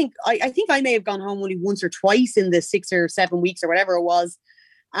don't think I think I may have gone home only once or twice in the 6 or 7 weeks or whatever it was.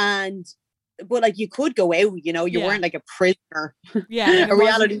 But like you could go out, you know, you weren't like a prisoner, a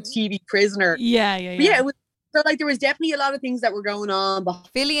reality TV prisoner. Yeah. It was, so like there was definitely a lot of things that were going on. But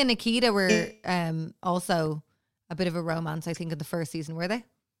Philly and Nikita were also a bit of a romance, I think, in the first season, were they?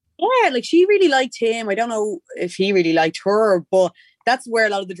 Yeah, like she really liked him. I don't know if he really liked her, but that's where a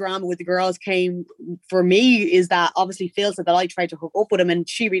lot of the drama with the girls came for me, is that obviously Phil said that I tried to hook up with him and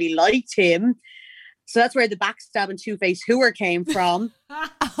she really liked him. So that's where the backstabbing two-faced hooer came from.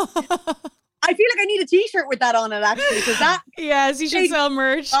 I feel like I need a t-shirt with that on it, actually, because that... Yes, you should sell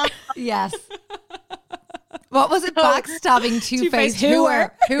merch. Yes. What was it? Backstabbing two-faced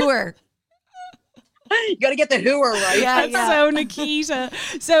hooer. Hooer. You got to get the hooer right. That's so Nikita.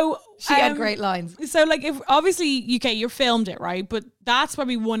 So she had great lines. So like, if obviously you filmed it, right? But that's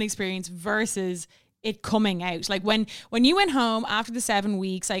probably one experience versus it coming out. Like when you went home after the 7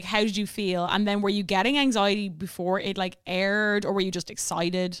 weeks, like how did you feel? And then were you getting anxiety before it like aired, or were you just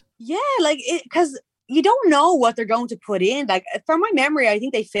excited? Yeah, like because you don't know what they're going to put in. Like from my memory, I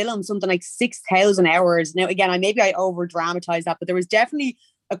think they filmed something like 6,000 hours. Now again, I over dramatized that, but there was definitely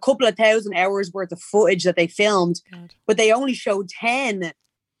a couple of 1,000 hours worth of footage that they filmed, but they only showed 10.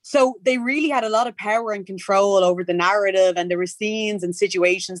 So they really had a lot of power and control over the narrative, and there were scenes and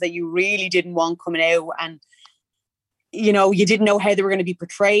situations that you really didn't want coming out, and you know, you didn't know how they were going to be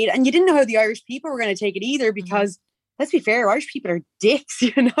portrayed, and you didn't know how the Irish people were going to take it either, because let's be fair, Irish people are dicks,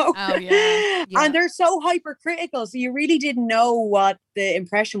 you know. Oh yeah. And they're so hypercritical, so you really didn't know what the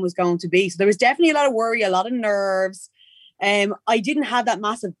impression was going to be. So there was definitely a lot of worry, a lot of nerves. I didn't have that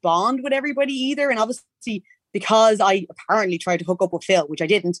massive bond with everybody either. And obviously, because I apparently tried to hook up with Phil, which I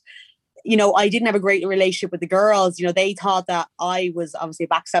didn't, you know, I didn't have a great relationship with the girls. You know, they thought that I was obviously a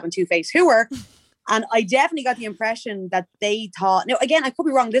backstabbing two-faced hooer. And I definitely got the impression that they thought, now again, I could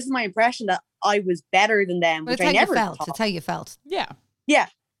be wrong. This is my impression, that I was better than them, but which I never thought. It's how you felt. Yeah. Yeah.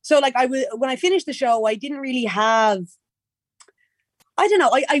 So like when I finished the show, I didn't really have, I don't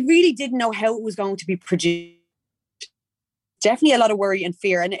know. I really didn't know how it was going to be produced. Definitely a lot of worry and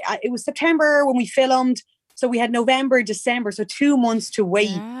fear. And it was September when we filmed. So we had November, December. So 2 months to wait.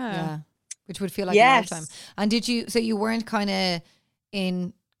 Yeah. Which would feel like a lifetime. And so you weren't kind of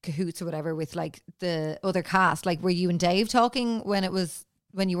in cahoots or whatever with like the other cast? Like were you and Dave talking when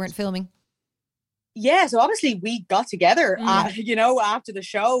you weren't filming? Yeah. So obviously we got together, you know, after the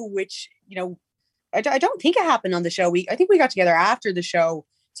show, which, you know, I don't think it happened on the show. I think we got together after the show.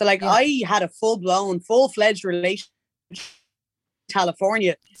 So like I had a full-fledged relationship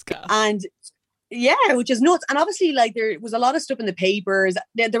California, and which is nuts. And obviously like there was a lot of stuff in the papers.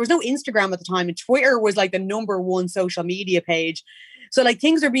 There was no Instagram at the time, and Twitter was like the #1 social media page. So like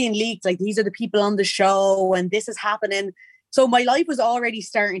things are being leaked, like these are the people on the show and this is happening. So my life was already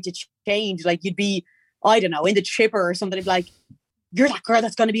starting to change. Like you'd be, I don't know, in the Chipper or something, like you're that girl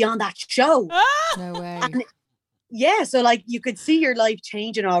that's going to be on that show. No way. And so like you could see your life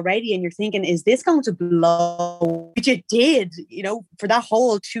changing already, and you're thinking, is this going to blow? Which it did, you know, for that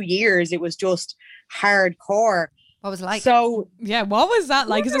whole 2 years, it was just hardcore. What was it like? So yeah, what was that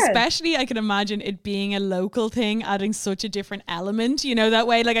like? Because especially I can imagine it being a local thing, adding such a different element, you know, that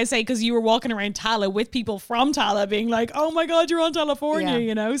way. Like I say, because you were walking around Tala with people from Tala being like, oh my God, you're on California,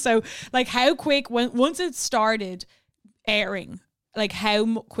 you know? So like how quick, once it started airing, like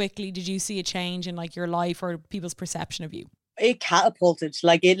how quickly did you see a change in like your life or people's perception of you? It catapulted.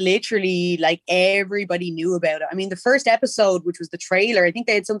 Like it literally, like everybody knew about it. I mean, the first episode, which was the trailer, I think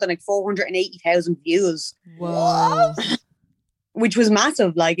they had something like 480,000 views. Whoa. Which was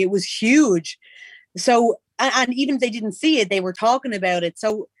massive. Like it was huge. So, and even if they didn't see it, they were talking about it.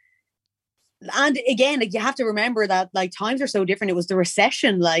 So, and again, like, you have to remember that like times are so different. It was the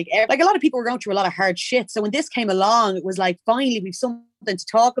recession. Like a lot of people were going through a lot of hard shit. So when this came along, it was like, finally, we've something to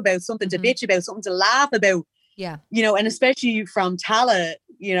talk about, something to bitch about, something to laugh about. Yeah. You know, and especially from Tala,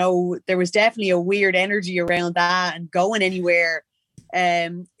 you know, there was definitely a weird energy around that and going anywhere.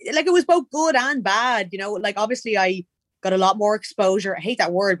 Like it was both good and bad, you know, like obviously I got a lot more exposure. I hate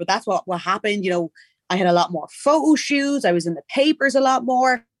that word, but that's what happened. You know, I had a lot more photo shoots. I was in the papers a lot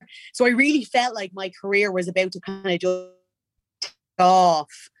more. So I really felt like my career was about to kind of just take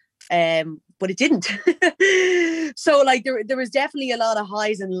off. But it didn't. So like there was definitely a lot of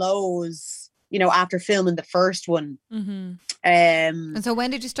highs and lows, you know, after filming the first one. Mm-hmm. And so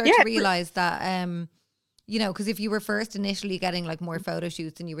when did you start to realize that, you know, because if you were first initially getting like more photo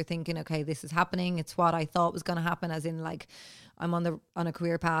shoots and you were thinking, okay, this is happening, it's what I thought was going to happen, as in like I'm on a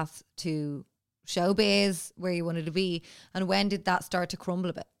career path to showbiz where you wanted to be, and when did that start to crumble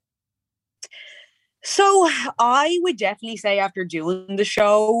a bit? So I would definitely say after doing the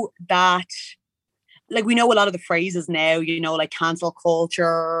show that, like, we know a lot of the phrases now, you know, like cancel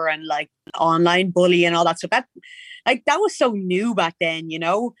culture and like online bullying and all that stuff. That was so new back then, you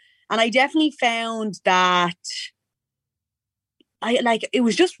know? And I definitely found that it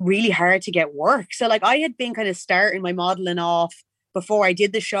was just really hard to get work. So like I had been kind of starting my modeling off before I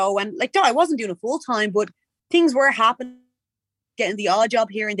did the show, and like, no, I wasn't doing it full time, but things were happening, getting the odd job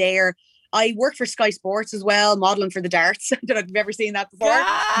here and there. I worked for Sky Sports as well, modeling for the darts. I don't know if you've ever seen that before.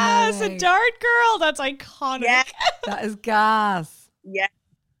 Yes, a dart girl. That's iconic. Yeah. That is gas. Yeah.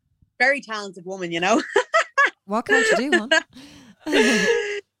 Very talented woman, you know. What can't you do, huh?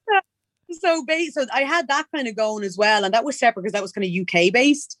 So I had that kind of going as well, and that was separate because that was kind of UK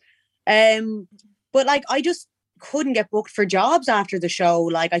based. But like I just couldn't get booked for jobs after the show.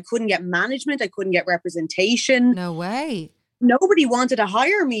 Like I couldn't get management, I couldn't get representation. No way. Nobody wanted to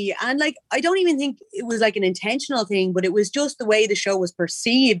hire me. And like I don't even think it was like an intentional thing, but it was just the way the show was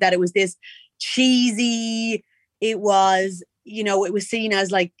perceived, that it was this cheesy, it was, you know, it was seen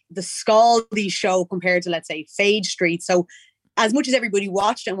as like the Scaldy show compared to, let's say, Fade Street. So as much as everybody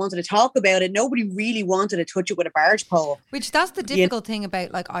watched and wanted to talk about it, nobody really wanted to touch it with a barge pole. Which that's the difficult thing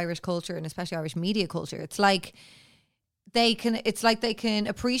about like Irish culture, and especially Irish media culture. It's like they can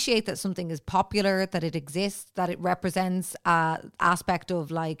appreciate that something is popular, that it exists, that it represents an aspect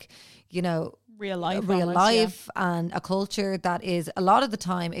of like, you know, real life and a culture that is a lot of the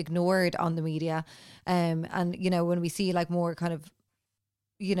time ignored on the media. And you know, when we see like more kind of,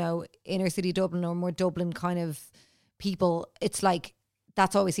 you know, inner city Dublin or more Dublin kind of people, it's like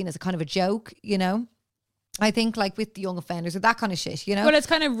that's always seen as a kind of a joke, you know. I think like with the young offenders or that kind of shit, you know. Well, it's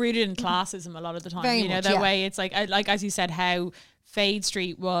kind of rooted in classism a lot of the time. Very you know, much, that yeah. way it's like as you said, how Fade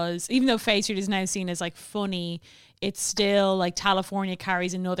Street was, even though Fade Street is now seen as like funny, it's still like California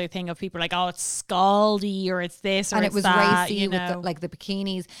carries another thing of people like, oh, it's Scaldy or it's this or and it's it was that, racy you know? with like the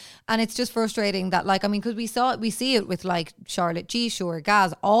bikinis, and it's just frustrating that like, I mean, because we see it with like Charlotte G. Shore,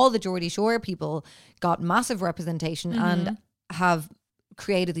 Gaz, all the Geordie Shore people got massive representation and have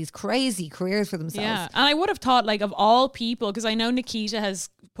created these crazy careers for themselves. Yeah, and I would have thought like of all people, because I know Nikita has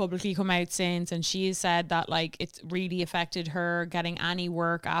publicly come out since and she has said that like it's really affected her getting any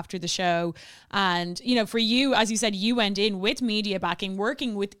work after the show. And you know, for you, as you said, you went in with media backing,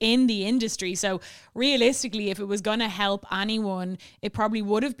 working within the industry, so realistically if it was going to help anyone, it probably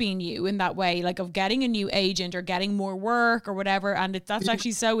would have been you in that way, like of getting a new agent or getting more work or whatever. And that's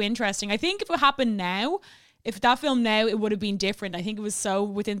actually so interesting. I think if it happened now, if that film now, it would have been different. I think it was so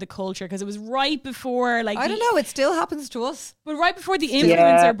within the culture because it was right before, like, I don't know, it still happens to us, but right before the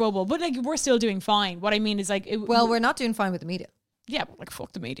influencer bubble. But like, we're still doing fine. What I mean is like, well, we're not doing fine with the media. Yeah, but like,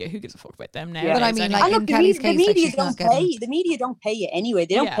 fuck the media. Who gives a fuck about them now? Yeah. But I mean, like in Kelly's case, the like, media she's don't not pay. getting... The media don't pay you anyway.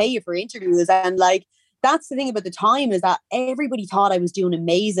 They don't pay you for interviews, and like that's the thing about the time, is that everybody thought I was doing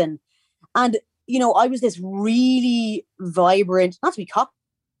amazing, and you know, I was this really vibrant, not to be cocky,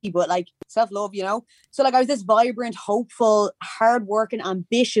 but like self-love, you know. So like I was this vibrant, hopeful, hardworking,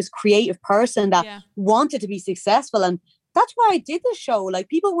 ambitious, creative person that wanted to be successful. And that's why I did this show. Like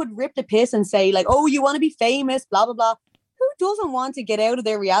people would rip the piss and say like, oh, you want to be famous, blah, blah, blah. Who doesn't want to get out of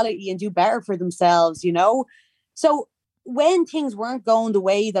their reality and do better for themselves, you know? So when things weren't going the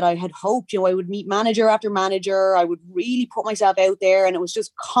way that I had hoped, you know, I would meet manager after manager. I would really put myself out there, and it was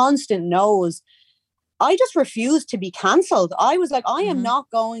just constant no's. I just refused to be cancelled. I was like, I am not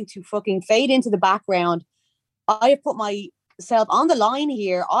going to fucking fade into the background. I have put myself on the line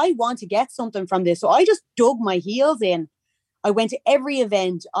here. I want to get something from this. So I just dug my heels in. I went to every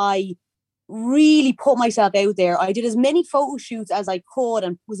event. I really put myself out there. I did as many photo shoots as I could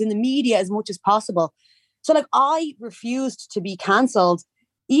and was in the media as much as possible. So like I refused to be cancelled,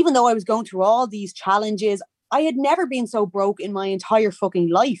 even though I was going through all these challenges. I had never been so broke in my entire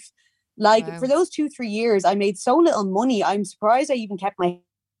fucking life. Like for those 2-3 years, I made so little money. I'm surprised I even kept my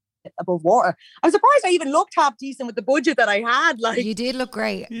head above water. I'm surprised I even looked half decent with the budget that I had. Like you did look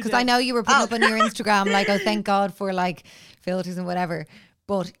great, because I know you were putting up on your Instagram like, oh, thank God for like filters and whatever.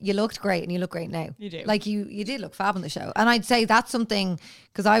 But you looked great, and you look great now. You do. Like you did look fab on the show. And I'd say that's something,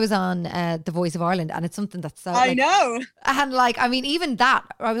 because I was on The Voice of Ireland, and it's something that's so... I know. And like, I mean, even that,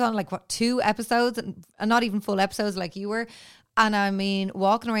 I was on like, what, 2 episodes and not even full episodes like you were. And I mean,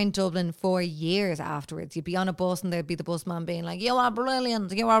 walking around Dublin for years afterwards, you'd be on a bus and there'd be the busman being like, you are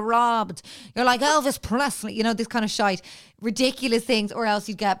brilliant, you are robbed, you're like Elvis Presley, you know, this kind of shite, ridiculous things. Or else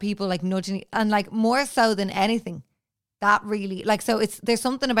you'd get people like nudging, and like more so than anything, that really, like, so there's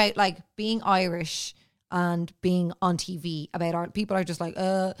something about like being Irish and being on TV about art. People are just like,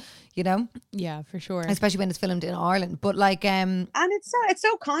 you know? Yeah, for sure. Especially when it's filmed in Ireland. But like... And it's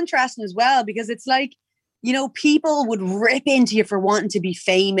so contrasting as well, because it's like, you know, people would rip into you for wanting to be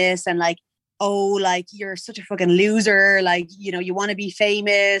famous and like, oh, like you're such a fucking loser. Like, you know, you want to be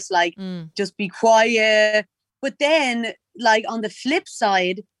famous, like just be quiet. But then like on the flip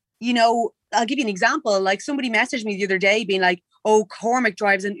side, you know, I'll give you an example. Like somebody messaged me the other day being like, oh, Cormac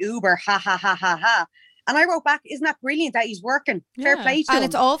drives an Uber, ha, ha, ha, ha, ha. And I wrote back, isn't that brilliant that he's working? Fair play to him. And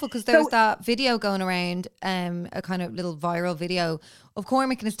it's awful because there's that video going around, a kind of little viral video of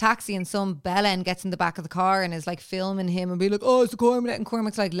Cormac in his taxi, and some bellend gets in the back of the car and is like filming him and be like, oh, it's the Cormac. And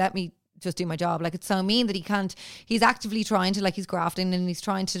Cormac's like, let me just do my job. Like, it's so mean that he can't, he's actively trying to, like, he's grafting and he's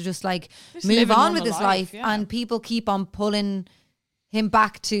trying to just like move on with his life. And people keep on pulling him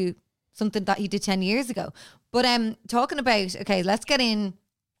back to something that he did 10 years ago. But talking about, okay, let's get in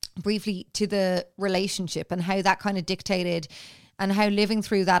briefly to the relationship and how that kind of dictated, and how living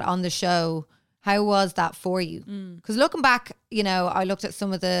through that on the show, how was that for you? Because looking back, you know, I looked at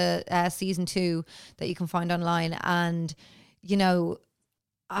some of the season 2 that you can find online, and, you know,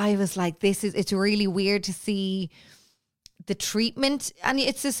 I was like, it's really weird to see the treatment. And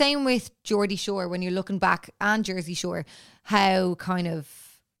it's the same with Geordie Shore when you're looking back, and Jersey Shore, how kind of,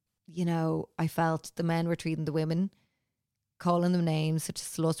 you know, I felt the men were treating the women, calling them names such as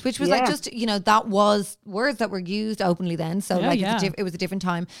sluts, which was like, just, you know, that was words that were used openly then. So it was a different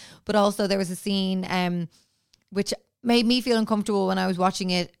time. But also there was a scene which made me feel uncomfortable when I was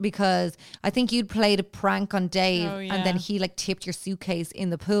watching it, because I think you'd played a prank on Dave, and then he like tipped your suitcase in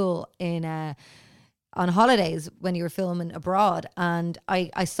the pool in on holidays when you were filming abroad. And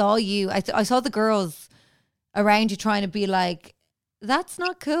I saw you, I saw the girls around you trying to be like, that's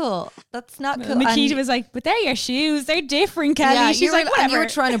not cool. That's not cool. Makita was like, but they're your shoes. They're different, Kelly. Yeah, she's like, whatever. And you were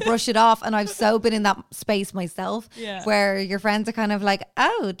trying to brush it off. And I've so been in that space myself, where your friends are kind of like,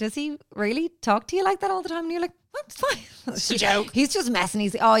 oh, does he really talk to you like that all the time? And you're like, well, it's fine. It's a joke. He's just messing.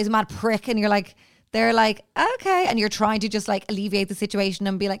 He's a mad prick. And you're like, they're like, okay. And you're trying to just like alleviate the situation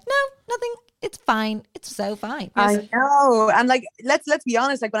and be like, no, nothing. It's fine. It's so fine. I know. And like, let's be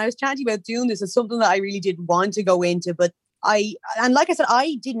honest. Like, when I was chatting about doing this, it's something that I really did want to go into, but like I said,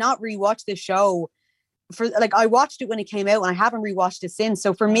 I did not rewatch this show I watched it when it came out, and I haven't rewatched it since.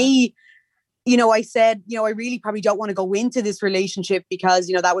 So for me, you know, I said, you know, I really probably don't want to go into this relationship because,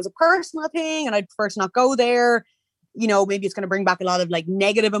 you know, that was a personal thing and I'd prefer to not go there. You know, maybe it's going to bring back a lot of like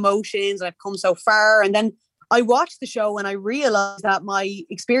negative emotions, and I've come so far. And then I watched the show and I realized that my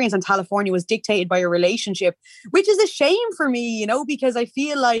experience in California was dictated by a relationship, which is a shame for me, you know, because I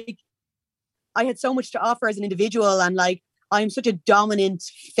feel like I had so much to offer as an individual, and like, I'm such a dominant,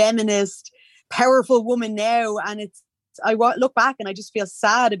 feminist, powerful woman now. And I look back and I just feel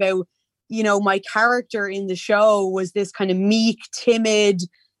sad about, you know, my character in the show was this kind of meek, timid,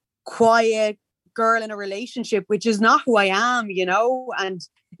 quiet girl in a relationship, which is not who I am, you know. And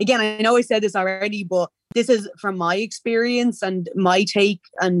again, I know I said this already, but this is from my experience and my take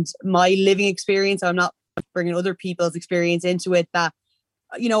and my living experience. I'm not bringing other people's experience into it, that,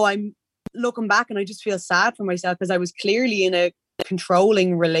 you know, I'm looking back and I just feel sad for myself because I was clearly in a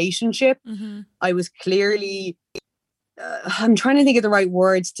controlling relationship. I was clearly I'm trying to think of the right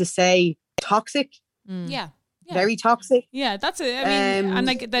words to say, toxic. Very toxic. Yeah, that's it. I mean, and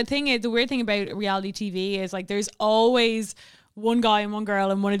like the weird thing about reality TV is like there's always one guy and one girl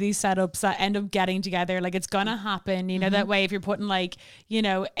in one of these setups that end up getting together. Like, it's gonna happen, you know. That way, if you're putting like, you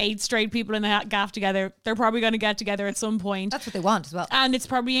know, 8 straight people in the gaff together, they're probably going to get together at some point. That's what they want as well, and it's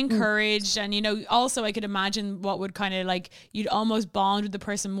probably encouraged. And, you know, also I could imagine what would kind of like, you'd almost bond with the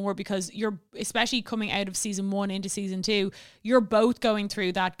person more because you're, especially coming out of season 1 into season 2, you're both going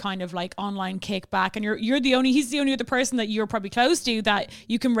through that kind of like online kickback, and he's the only other person that you're probably close to that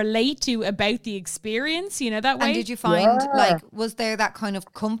you can relate to about the experience, you know, that way. And did you find like, was there that kind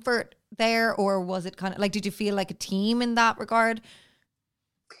of comfort there, or was it kind of like, did you feel like a team in that regard?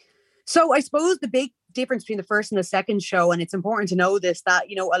 So I suppose the big difference between the first and the second show, and it's important to know this, that,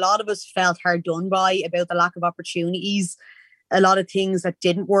 you know, a lot of us felt hard done by about the lack of opportunities, a lot of things that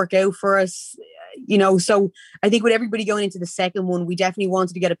didn't work out for us, you know. So I think with everybody going into the second one, we definitely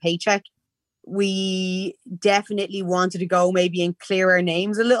wanted to get a paycheck. We definitely wanted to go maybe and clear our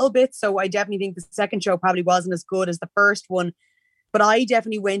names a little bit. So I definitely think the second show probably wasn't as good as the first one. But I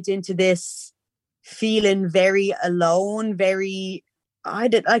definitely went into this feeling very alone, very,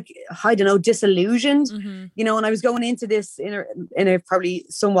 disillusioned, you know. And I was going into this in a probably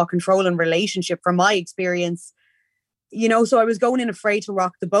somewhat controlling relationship from my experience, you know. So I was going in afraid to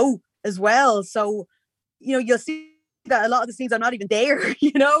rock the boat as well. So, you know, you'll see that a lot of the scenes I'm not even there,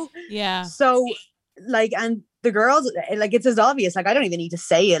 you know. Yeah. So like, and the girls, like, it's as obvious, like, I don't even need to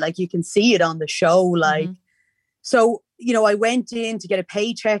say it, like, you can see it on the show, like. So, you know, I went in to get a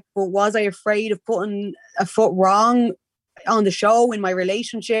paycheck, but was I afraid of putting a foot wrong on the show in my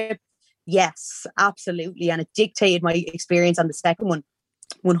relationship? Yes, absolutely. And it dictated my experience on the second one,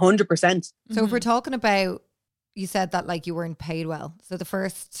 100%. So if we're talking about, you said that like you weren't paid well. So the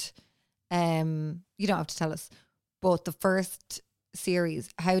first, you don't have to tell us, but the first series,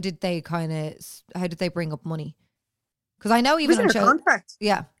 how did they bring up money? Because I know even on show, contract.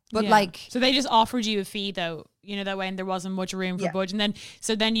 Yeah. But like, so they just offered you a fee though, you know, that when there wasn't much room for budget. And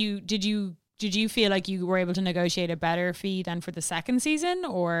then did you feel like you were able to negotiate a better fee than for the second season,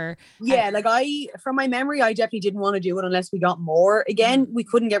 or? Yeah, like from my memory, I definitely didn't want to do it unless we got more. Again, we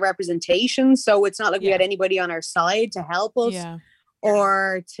couldn't get representation, so it's not like we had anybody on our side to help us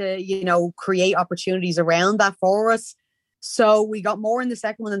or to, you know, create opportunities around that for us. So we got more in the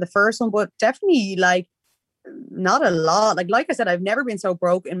second one than the first one, but definitely like not a lot. Like I said, I've never been so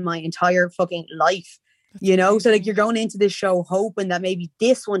broke in my entire fucking life. You know, so like you're going into this show hoping that maybe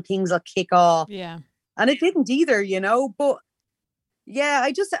this one things will kick off. Yeah. And it didn't either, you know, but yeah,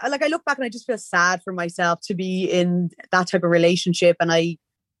 I just like, I look back and I just feel sad for myself to be in that type of relationship. And I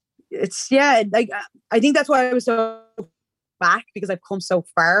think that's why I was so back, because I've come so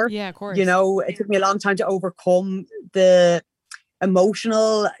far. Yeah, of course. You know, it took me a long time to overcome the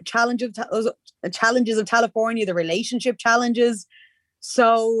emotional challenges of California, the relationship challenges.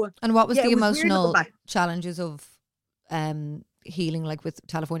 So, and what was the emotional challenges of healing, like with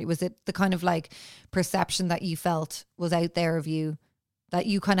California? Was it the kind of like perception that you felt was out there of you, that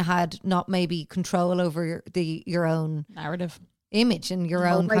you kind of had not maybe control over your own narrative image and your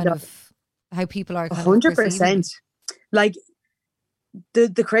own kind of how people are 100%. Like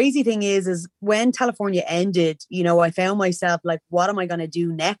the crazy thing is when California ended, you know, I found myself like, what am I going to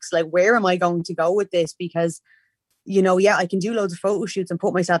do next? Like, where am I going to go with this? Because, you know, I can do loads of photo shoots and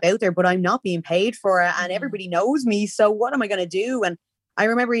put myself out there, but I'm not being paid for it and everybody knows me. So what am I going to do? And I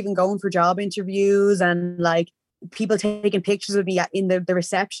remember even going for job interviews and like people taking pictures of me in the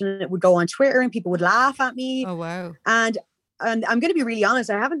reception. It would go on Twitter and people would laugh at me. Oh, wow. And I'm going to be really honest,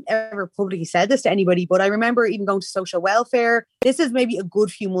 I haven't ever publicly said this to anybody, but I remember even going to social welfare. This is maybe a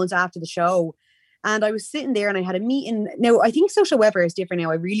good few months after the show. And I was sitting there and I had a meeting. Now, I think social welfare is different now.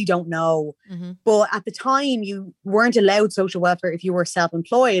 I really don't know. Mm-hmm. But at the time, you weren't allowed social welfare if you were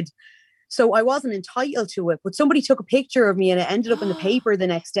self-employed. So I wasn't entitled to it. But somebody took a picture of me and it ended up in the paper the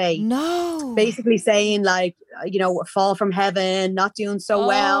next day. No. Basically saying like, you know, fall from heaven, not doing so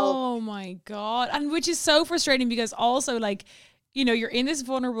well. Oh my God. And which is so frustrating because also like, you know, you're in this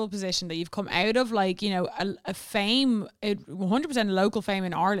vulnerable position that you've come out of, like, you know, a fame, 100% local fame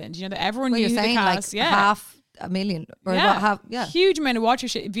in Ireland. You know, that everyone knew who the cast, like 500,000 or huge amount of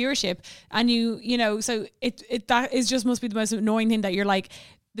viewership, and you know, so that is just must be the most annoying thing that you're like,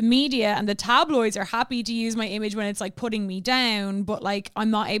 the media and the tabloids are happy to use my image when it's like putting me down, but like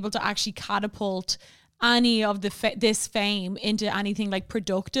I'm not able to actually catapult any of this fame into anything like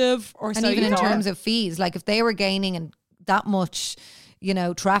productive or and so. Even in terms of fees, like if they were gaining and that much, you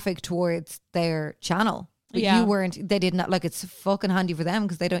know, traffic towards their channel. But you weren't, they didn't, like it's fucking handy for them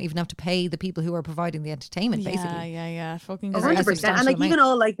because they don't even have to pay the people who are providing the entertainment, basically. Yeah. Fucking 100%. And like even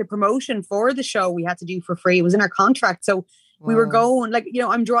all like the promotion for the show we had to do for free. It was in our contract. So we were going like, you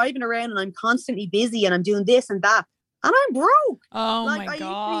know, I'm driving around and I'm constantly busy and I'm doing this and that. And I'm broke. Oh like, my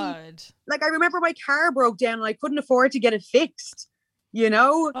God. Like I remember my car broke down and I couldn't afford to get it fixed, you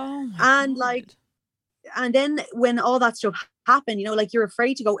know? Oh my God. Like, and then when all that stuff happened, you know, like you're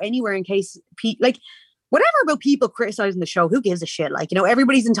afraid to go anywhere in case, like whatever about people criticizing the show, who gives a shit? Like, you know,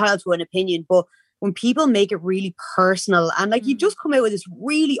 everybody's entitled to an opinion, but when people make it really personal and like you've just come out with this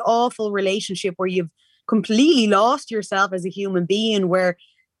really awful relationship where you've completely lost yourself as a human being, where,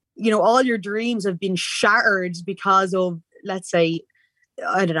 you know, all your dreams have been shattered because of, let's say,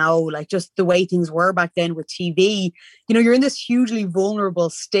 I don't know, like just the way things were back then with TV, you know, you're in this hugely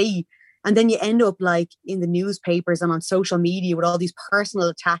vulnerable state. And then you end up like in the newspapers and on social media with all these personal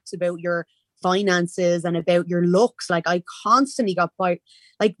attacks about your finances and about your looks. Like I constantly got quite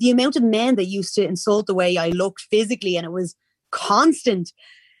like the amount of men that used to insult the way I looked physically, and it was constant.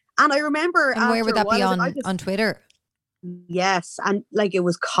 And I remember, and where would that be on Twitter? Yes. And like it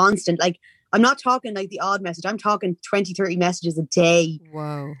was constant. Like I'm not talking like the odd message. I'm talking 20-30 messages a day.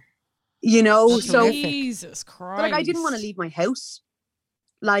 Whoa. You know, that's so horrific. Jesus Christ. So, like I didn't want to leave my house.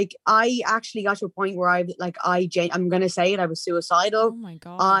 Like I actually got to a point where I'm going to say it, I was suicidal. Oh my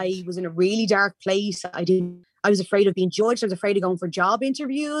God. I was in a really dark place. I was afraid of being judged. I was afraid of going for job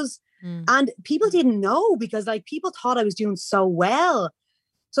interviews. And people didn't know because like people thought I was doing so well.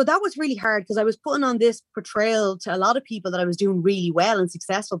 So that was really hard because I was putting on this portrayal to a lot of people that I was doing really well and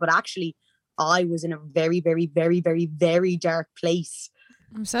successful, but actually I was in a very, very, very, very, very dark place.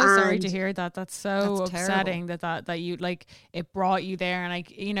 I'm so sorry to hear that. That's upsetting that you like it brought you there. And like,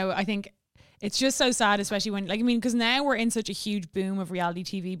 you know, I think It's just so sad, especially when, like, I mean, because now we're in such a huge boom of reality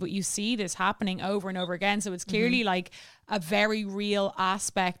TV, but you see this happening over and over again. So it's clearly like a very real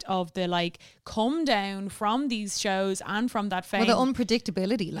aspect of the like come down from these shows and from that fame. Well, the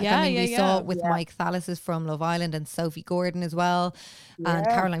unpredictability. Like, I mean, we saw it with Mike Thallis from Love Island and Sophie Gordon as well. And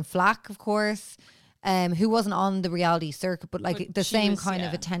Caroline Flack, of course, who wasn't on the reality circuit, but like the same kind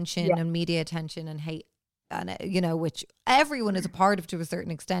of attention and media attention and hate. And you know, which everyone is a part of to a certain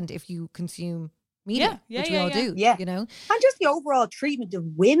extent if you consume media, which we all do. You know, and just the overall treatment of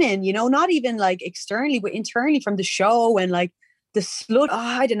women. You know, not even like externally, but internally from the show, and like the slut.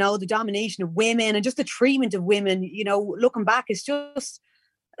 I don't know, the domination of women and just the treatment of women. You know, looking back, it's just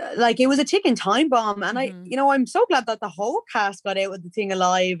like it was a ticking time bomb. And I'm so glad that the whole cast got out with the thing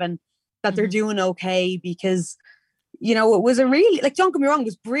alive and that they're doing okay, because you know it was a really, like, don't get me wrong, it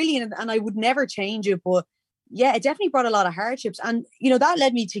was brilliant and I would never change it, but. Yeah, it definitely brought a lot of hardships. And, you know, that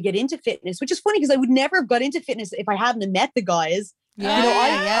led me to get into fitness, which is funny because I would never have got into fitness if I hadn't met the guys. Yeah, you know,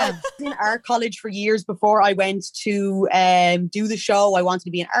 I was in art college for years before I went to do the show. I wanted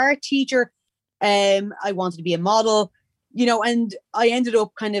to be an art teacher. I wanted to be a model, you know, and I ended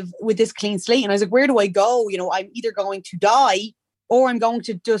up kind of with this clean slate. And I was like, where do I go? You know, I'm either going to die or I'm going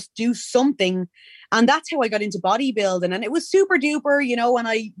to just do something. And that's how I got into bodybuilding. And it was super duper, you know, and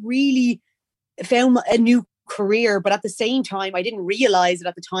I really found a new career, but at the same time I didn't realize it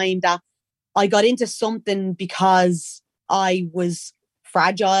at the time that I got into something because I was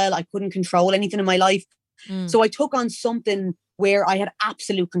fragile. I couldn't control anything in my life. So I took on something where I had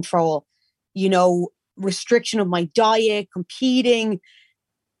absolute control, you know, restriction of my diet, competing.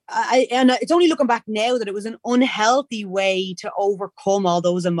 And it's only looking back now that it was an unhealthy way to overcome all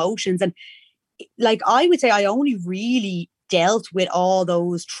those emotions. And like, I would say I only really dealt with all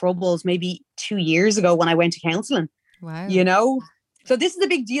those troubles maybe 2 years ago when I went to counselling. Wow. You know? So this is a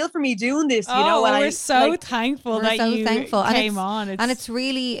big deal for me doing this, you know. And we're so thankful that you came on. And it's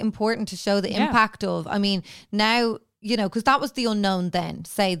really important to show the impact of, I mean, now, you know, because that was the unknown then,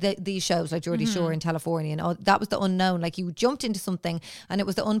 say these shows like Geordie Shore in California, and all, that was the unknown. Like, you jumped into something and it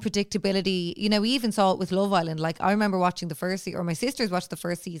was the unpredictability. You know, we even saw it with Love Island. Like, I remember watching the first season, or my sisters watched the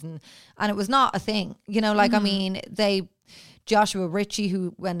first season, and it was not a thing, you know, like, I mean, Joshua Ritchie,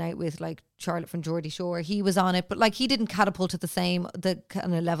 who went out with like Charlotte from Geordie Shore, he was on it, but like he didn't catapult to the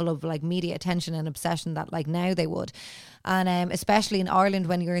kind of level of like media attention and obsession that like now they would. And especially in Ireland,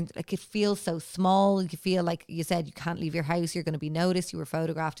 when you're in, like, it feels so small. You feel like, you said, you can't leave your house, you're going to be noticed, you were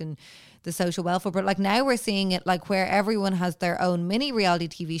photographed in the social welfare. But like now we're seeing it like where everyone has their own mini reality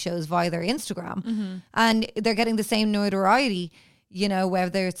TV shows via their Instagram, and they're getting the same notoriety, you know,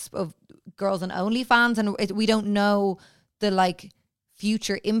 whether it's of girls on OnlyFans, and we don't know the like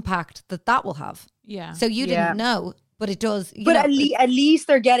future impact that will have. Yeah. So you didn't know, but it does. But at least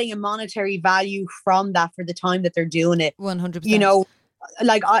they're getting a monetary value from that for the time that they're doing it. 100%. You know,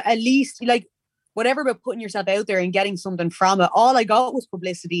 like at least, like, whatever about putting yourself out there and getting something from it, all I got was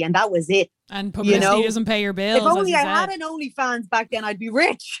publicity, and that was it. And publicity doesn't pay your bills. If only I had an OnlyFans back then, I'd be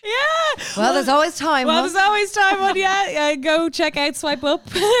rich. Yeah. Well, there's always time. There's always time. But go check out Swipe Up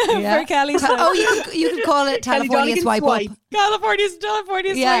for Kelly. You could call it California Swipe Up. California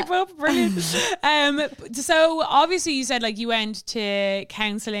Swipe Up. Brilliant. So obviously you said like you went to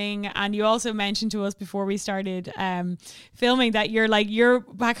counselling, and you also mentioned to us before we started filming that you're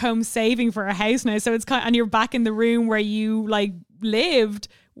back home saving for a house now. So it's and you're back in the room where you like lived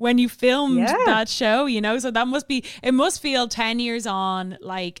when you filmed that show, you know, so it must feel 10 years on,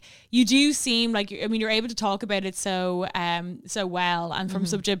 like, you do seem like, I mean, you're able to talk about it so well, and from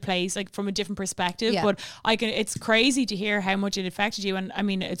such a place, like, from a different perspective, but it's crazy to hear how much it affected you, and I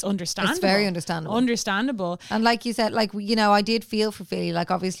mean, it's understandable. It's very understandable. And like you said, like, you know, I did feel for Philly,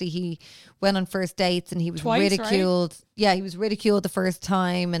 like, obviously he went on first dates and he was ridiculed. Right? Yeah, he was ridiculed the first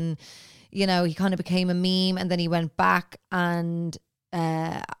time, and, you know, he kind of became a meme, and then he went back, and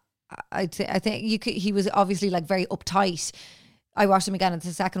I think he was obviously like very uptight. I watched him again. It's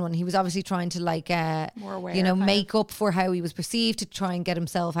the second one. He was obviously trying to like, more aware, you know, make up for how he was perceived, to try and get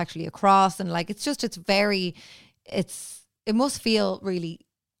himself actually across. And like, it must feel really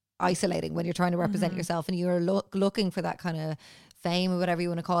isolating when you're trying to represent yourself and you're looking for that kind of fame or whatever you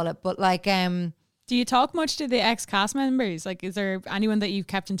want to call it. But like, do you talk much to the ex-cast members? Like, is there anyone that you've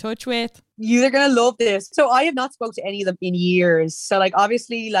kept in touch with? You're going to love this. So I have not spoke to any of them in years. So like,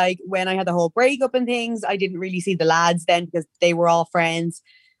 obviously, like when I had the whole breakup and things, I didn't really see the lads then because they were all friends.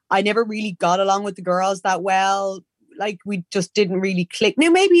 I never really got along with the girls that well. Like, we just didn't really click.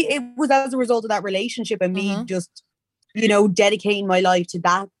 Now, maybe it was as a result of that relationship and me just, you know, dedicating my life to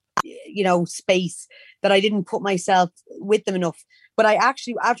that, you know, space, that I didn't put myself with them enough. But I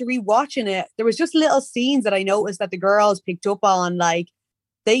actually, after rewatching it, there was just little scenes that I noticed that the girls picked up on. Like,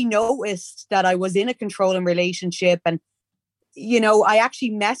 they noticed that I was in a controlling relationship. And, you know, I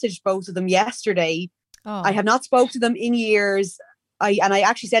actually messaged both of them yesterday. Oh. I have not spoke to them in years. I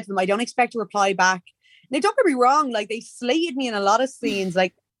actually said to them, I don't expect a reply back. Now, don't get me wrong, like, they slated me in a lot of scenes.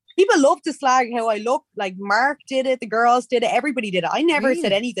 Like, people love to slag how I look. Like, Mark did it, the girls did it, everybody did it. I never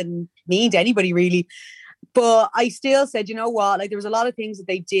said anything mean to anybody, really. But I still said, you know what, like, there was a lot of things that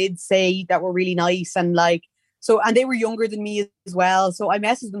they did say that were really nice. And like, so, and they were younger than me as well. So I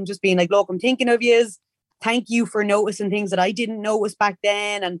messaged them just being like, look, I'm thinking of yous. Thank you for noticing things that I didn't notice back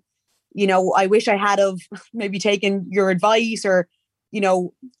then. And, you know, I wish I had have maybe taken your advice or, you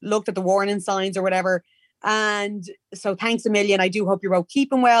know, looked at the warning signs or whatever. And so thanks a million. I do hope you're both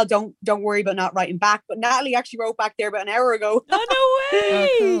keeping well. Don't worry about not writing back. But Natalie actually wrote back there about an hour ago. Oh, no way.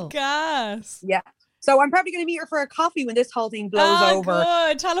 Cool. Gas. Yeah. So I'm probably going to meet her for a coffee when this whole thing blows over.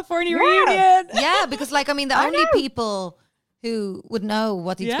 Good. California reunion. Yeah, because like, I mean, the only people who would know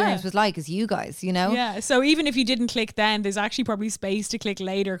what the experience was like is you guys, you know? Yeah. So even if you didn't click then, there's actually probably space to click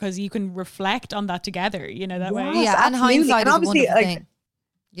later because you can reflect on that together, you know, that way. Yeah, and hindsight is a wonderful like, thing.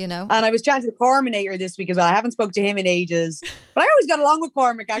 You know, and I was chatting to the Corminator this week as well. I haven't spoke to him in ages, but I always got along with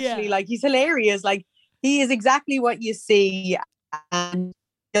Cormac. Actually, like, he's hilarious. Like, he is exactly what you see, and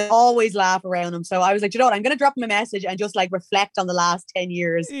you always laugh around him. So I was like, you know what? I'm going to drop him a message and just like reflect on the last 10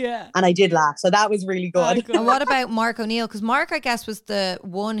 years. Yeah, and I did laugh, so that was really good. And what about Mark O'Neill? Because Mark, I guess, was the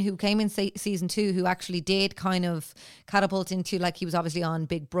one who came in season 2 who actually did kind of catapult into, like, he was obviously on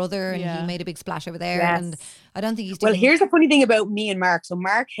Big Brother and he made a big splash over there. Yes. And I don't think he's Well, here's the funny thing about me and Mark. So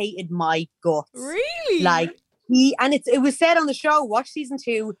Mark hated my guts. Really? Like, it was said on the show, watch season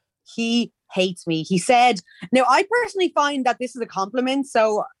 2, he hates me. He said, now I personally find that this is a compliment.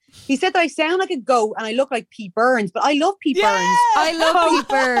 So he said that I sound like a goat and I look like Pete Burns, but I love Pete Burns. I love Pete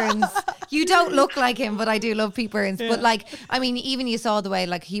Burns. You don't look like him, but I do love Pete Burns. Yeah. But like, I mean, even you saw the way,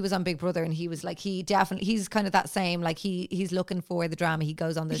 like, he was on Big Brother and he was like, he's kind of that same, like, he's looking for the drama. He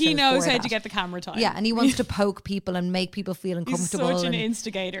goes on the show. He knows how to get the camera time. Yeah, and he wants to poke people and make people feel uncomfortable. He's such an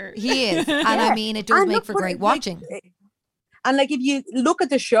instigator. He is. And I mean, it does make for great watching. And like, if you look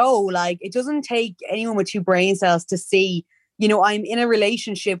at the show, like, it doesn't take anyone with 2 brain cells to see, you know, I'm in a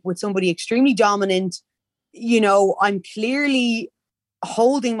relationship with somebody extremely dominant. You know, I'm clearly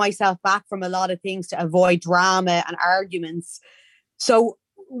holding myself back from a lot of things to avoid drama and arguments. So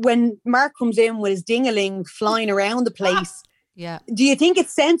when Mark comes in with his ding-a-ling flying around the place, do you think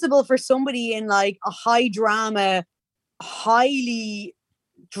it's sensible for somebody in like a high drama, highly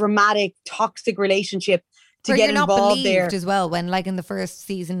dramatic, toxic relationship to get involved not believed there as well? When, like, in the first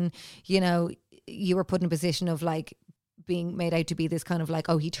season, you know, you were put in a position of like being made out to be this kind of like,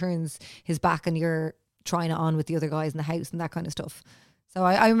 oh, he turns his back and you're trying it on with the other guys in the house and that kind of stuff. So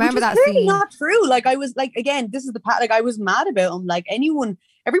I remember that scene. Not true. Like, I was like, again, this is the part. Like, I was mad about him. Like,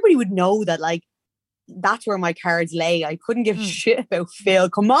 everybody would know that. Like, that's where my cards lay. I couldn't give a shit about Phil.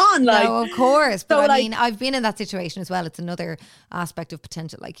 Come on, like, no, of course. But so, I mean, I've been in that situation as well. It's another aspect of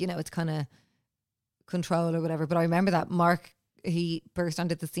potential. Like, you know, it's kind of control or whatever. But I remember that Mark, he burst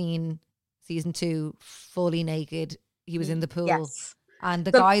onto the scene season 2 fully naked. He was in the pool. Yes. And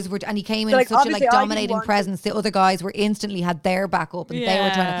the guys were, and he came in such a like dominating presence. The other guys were instantly had their back up and they were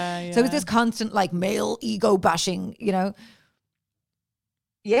trying to. So it was this constant like male ego bashing, you know?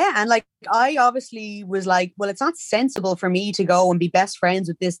 Yeah. And like, I obviously was like, well, it's not sensible for me to go and be best friends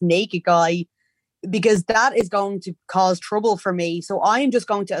with this naked guy because that is going to cause trouble for me. So I'm just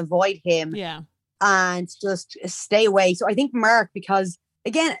going to avoid him and just stay away. So I think Mark, because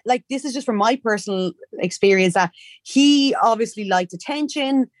again, like, this is just from my personal experience, that he obviously liked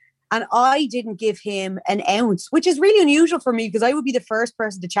attention and I didn't give him an ounce, which is really unusual for me because I would be the first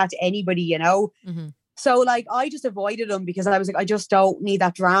person to chat to anybody, you know? Mm-hmm. So like, I just avoided him because I was like, I just don't need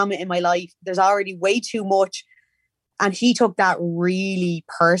that drama in my life. There's already way too much. And he took that really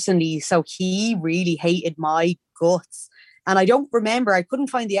personally. So he really hated my guts. And I don't remember, I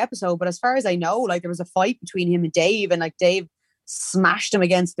couldn't find the episode, but as far as I know, like, there was a fight between him and Dave, and like, Dave smashed him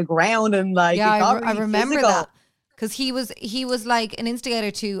against the ground and like, I remember physical. That because he was like an instigator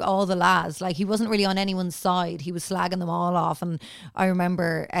to all the lads. Like, he wasn't really on anyone's side. He was slagging them all off. And I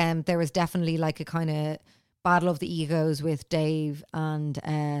remember there was definitely like a kind of battle of the egos with Dave and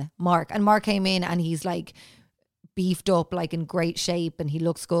Mark. And Mark came in and he's like beefed up, like in great shape, and he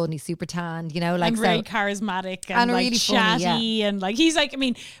looks good and he's super tanned, you know, like and really charismatic and like really chatty funny, and like he's like, I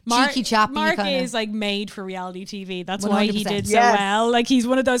mean, Mark kinda. is like made for reality TV. That's why he 100%. did so well. Like he's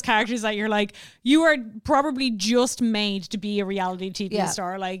one of those characters that you're like, you are probably just made to be a reality TV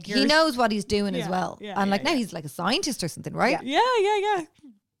star. Like he knows what he's doing as well. And like now he's like a scientist or something, right? Yeah.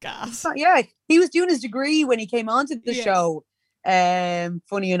 Gas. Yeah, he was doing his degree when he came onto the show.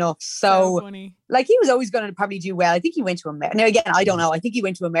 Funny enough, so funny. Like he was always going to probably do well. I think he went to America. Now again, I don't know. I think he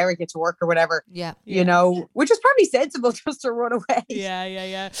went to America to work or whatever. You know, which was probably sensible just to run away.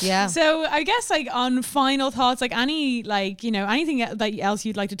 Yeah. So I guess like on final thoughts, like any like, you know, anything that else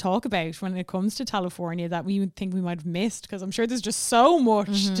you'd like to talk about when it comes to California that we would think we might have missed, because I'm sure there's just so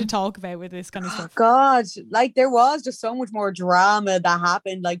much to talk about with this kind of stuff. God, like there was just so much more drama that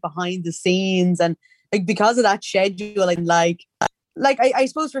happened like behind the scenes, and like because of that schedule, and like I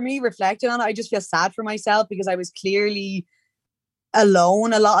suppose for me reflecting on it, I just feel sad for myself because I was clearly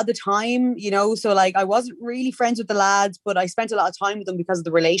alone a lot of the time, you know. So like I wasn't really friends with the lads, but I spent a lot of time with them because of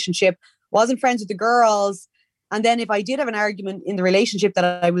the relationship. Wasn't friends with the girls. And then if I did have an argument in the relationship that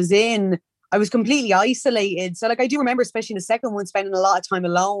I was in, I was completely isolated. So like I do remember, especially in the second one, spending a lot of time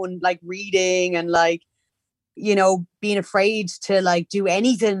alone, like reading and like, you know, being afraid to like do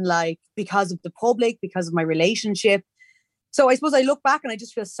anything, like because of the public, because of my relationship. So I suppose I look back and I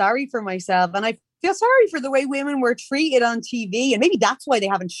just feel sorry for myself, and I feel sorry for the way women were treated on TV, and maybe that's why they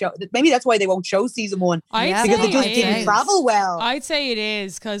haven't shown. Maybe that's why they won't show season 1 because it just didn't travel well. I'd say it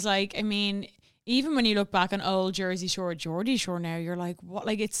is because, like, I mean, even when you look back on old Jersey Shore, Geordie Shore now, you're like, what?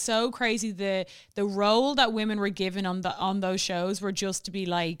 Like, it's so crazy the role that women were given on those shows were just to be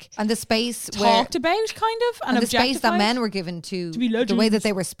like, and the space talked about, kind of, and the space that men were given to be legends. The way that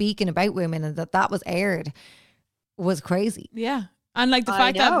they were speaking about women and that was aired was crazy. Yeah. And like the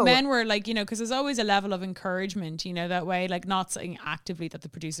fact that men were like, you know, because there's always a level of encouragement, you know, that way, like not saying actively that the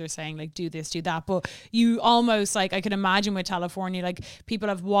producer is saying like, do this, do that. But you almost like, I can imagine with California, like people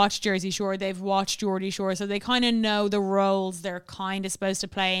have watched Jersey Shore, they've watched Geordie Shore. So they kind of know the roles they're kind of supposed to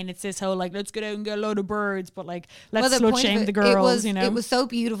play. And it's this whole like, let's get out and get a load of birds, but like, let's slut shame the girls, you know. It was so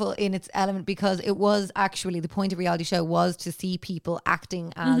beautiful in its element because it was actually the point of reality show was to see people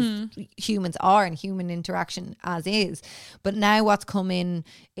acting as humans are and human interaction as is. But now what's come in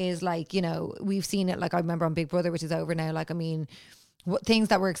is like, you know, we've seen it, like I remember on Big Brother, which is over now, like I mean things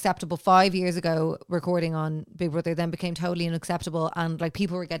that were acceptable 5 years ago recording on Big Brother then became totally unacceptable, and like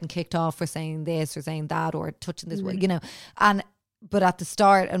people were getting kicked off for saying this or saying that or touching this way, you know. And but at the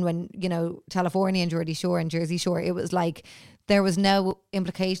start, and when, you know, California and Geordie Shore and Jersey Shore, it was like there was no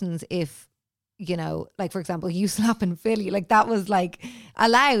implications if, you know, like for example, you slapping Philly, like that was like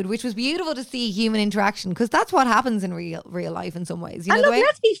allowed, which was beautiful to see human interaction, because that's what happens in real life in some ways. You know, look,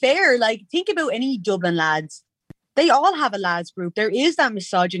 let's be fair. Like think about any Dublin lads; they all have a lads group. There is that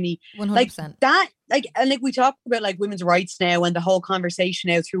misogyny, 100%. like that. Like and like we talk about like women's rights now and the whole conversation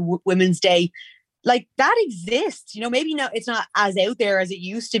now through Women's Day. Like that exists. You know, maybe not. It's not as out there as it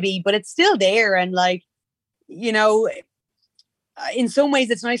used to be, but it's still there. And like, you know, in some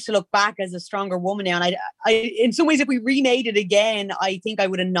ways it's nice to look back as a stronger woman now, and I in some ways if we remade it again, I think I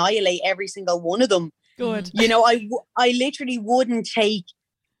would annihilate every single one of them. Good. You know, I literally wouldn't take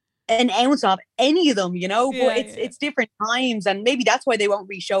an ounce of any of them, you know. But it's different times, and maybe that's why they won't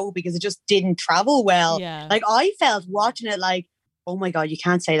re-show, because it just didn't travel well. Like I felt watching it like, oh my God, you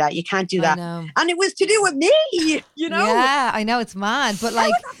can't say that, you can't do that. And it was to do with me, you know. Yeah, I know, it's mad, but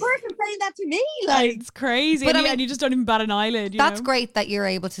like, how was that person saying that to me? Like it's crazy. But and, and you just don't even bat an eyelid. That's great that you're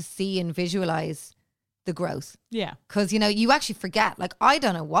able to see and visualize the growth. Yeah. Because, you know, you actually forget, like, I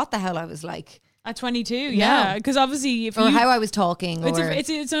don't know what the hell I was like at 22, yeah, because obviously if or how I was talking,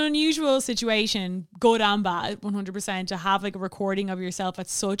 it's an unusual situation, good and bad, 100%, to have like a recording of yourself at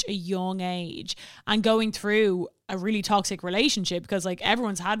such a young age and going through a really toxic relationship, because like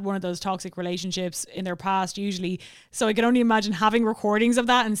everyone's had one of those toxic relationships in their past usually. So I can only imagine having recordings of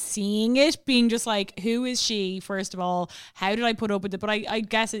that and seeing it, being just like, who is she, first of all? How did I put up with it? But I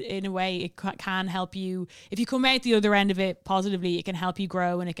guess in a way it can help you, if you come out the other end of it positively, it can help you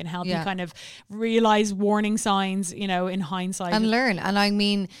grow and it can help you kind of realize warning signs, you know, in hindsight. And learn. And I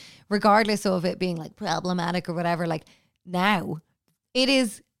mean, regardless of it being like problematic or whatever, like now it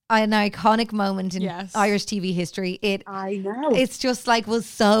is an iconic moment in Irish TV history. I know. It's just like was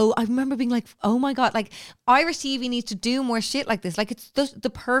so. I remember being like, oh my God, like Irish TV needs to do more shit like this. Like it's the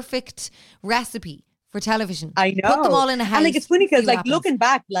perfect recipe for television. I know. Put them all in a house. And like it's funny because like looking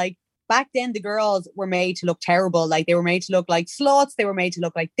back, like back then the girls were made to look terrible. Like they were made to look like sluts. They were made to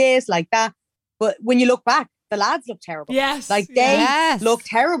look like this, like that. But when you look back, the lads look terrible. Yes. Like they look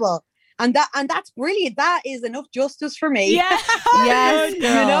terrible. And that's brilliant. That is enough justice for me. Yeah. Yes, You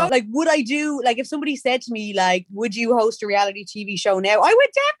know, like, would I do, like, if somebody said to me, like, would you host a reality TV show now? I would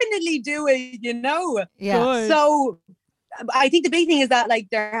definitely do it, you know? Yeah. Good. So I think the big thing is that, like,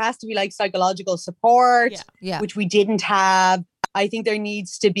 there has to be like psychological support, Yeah. which we didn't have. I think there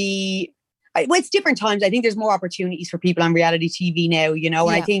needs to be, well, it's different times. I think there's more opportunities for people on reality TV now, you know,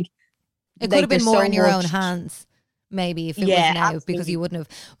 and I think it could have been there's more so in your own much- hands. Maybe if it was Yeah, now, because absolutely. you wouldn't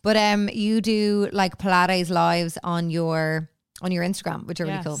have. But you do like Pilates lives on your Instagram, which are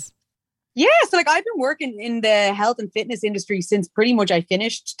really cool. Yeah, so like I've been working in the health and fitness industry since pretty much I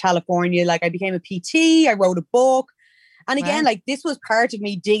finished California. Like I became a PT, I wrote a book. And again, like this was part of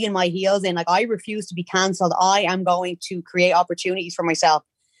me digging my heels in. Like I refuse to be cancelled. I am going to create opportunities for myself.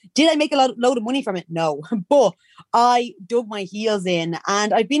 Did I make a load of money from it? No, but I dug my heels in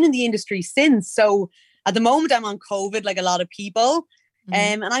and I've been in the industry since. So at the moment I'm on COVID, like a lot of people.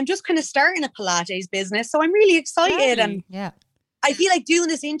 And I'm just kind of starting a Pilates business. So I'm really excited. And yeah, I feel like doing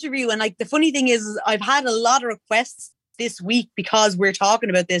this interview, and like the funny thing is I've had a lot of requests this week because we're talking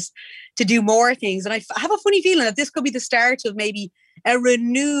about this to do more things. And I have a funny feeling that this could be the start of maybe a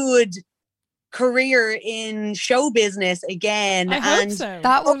renewed career in show business again. I hope so.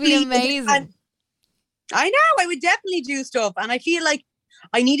 That would be amazing. And I know, I would definitely do stuff. And I feel like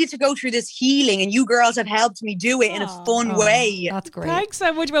I needed to go through this healing and you girls have helped me do it in a fun way. That's great. Thanks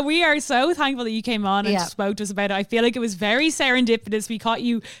so much. Well, we are so thankful that you came on and spoke to us about it. I feel like it was very serendipitous. We caught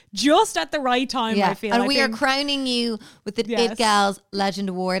you just at the right time, I feel. And we are crowning you with the It Gals Legend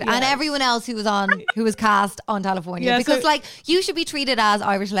Award and everyone else who was cast on California. Because like you should be treated as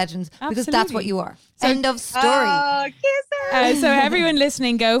Irish legends because that's what you are. End of story. Kisses. So everyone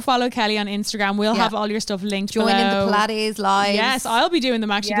listening, go follow Kelly on Instagram. We'll have all your stuff linked Join in below. the Pilates lives. Yes, I'll be doing them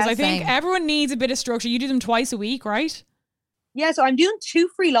actually because I think same. everyone needs a bit of structure. You do them twice a week, right? Yeah, so I'm doing 2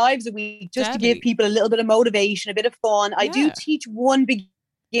 free lives a week just to give people a little bit of motivation, a bit of fun. I do teach one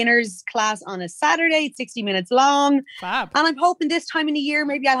beginner's class on a Saturday. It's 60 minutes long. Fab. And I'm hoping this time in the year,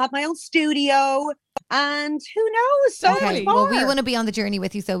 maybe I'll have my own studio. And who knows? So much more. Well, we want to be on the journey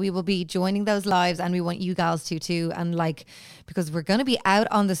with you, so we will be joining those lives, and we want you gals to too. And like, because we're going to be out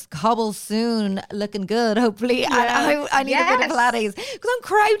on this cobble soon, looking good, hopefully. And I need a bit of Pilates because I'm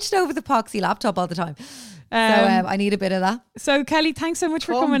crouched over the poxy laptop all the time. So I need a bit of that. So Kelly, thanks so much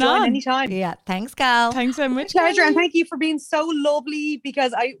for Come coming join on. anytime. Yeah, thanks, gal. Thanks so much. Pleasure, and thank you for being so lovely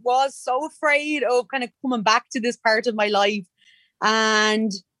because I was so afraid of kind of coming back to this part of my life,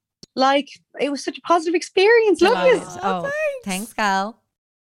 and like it was such a positive experience. Love this. Oh, thanks, gal.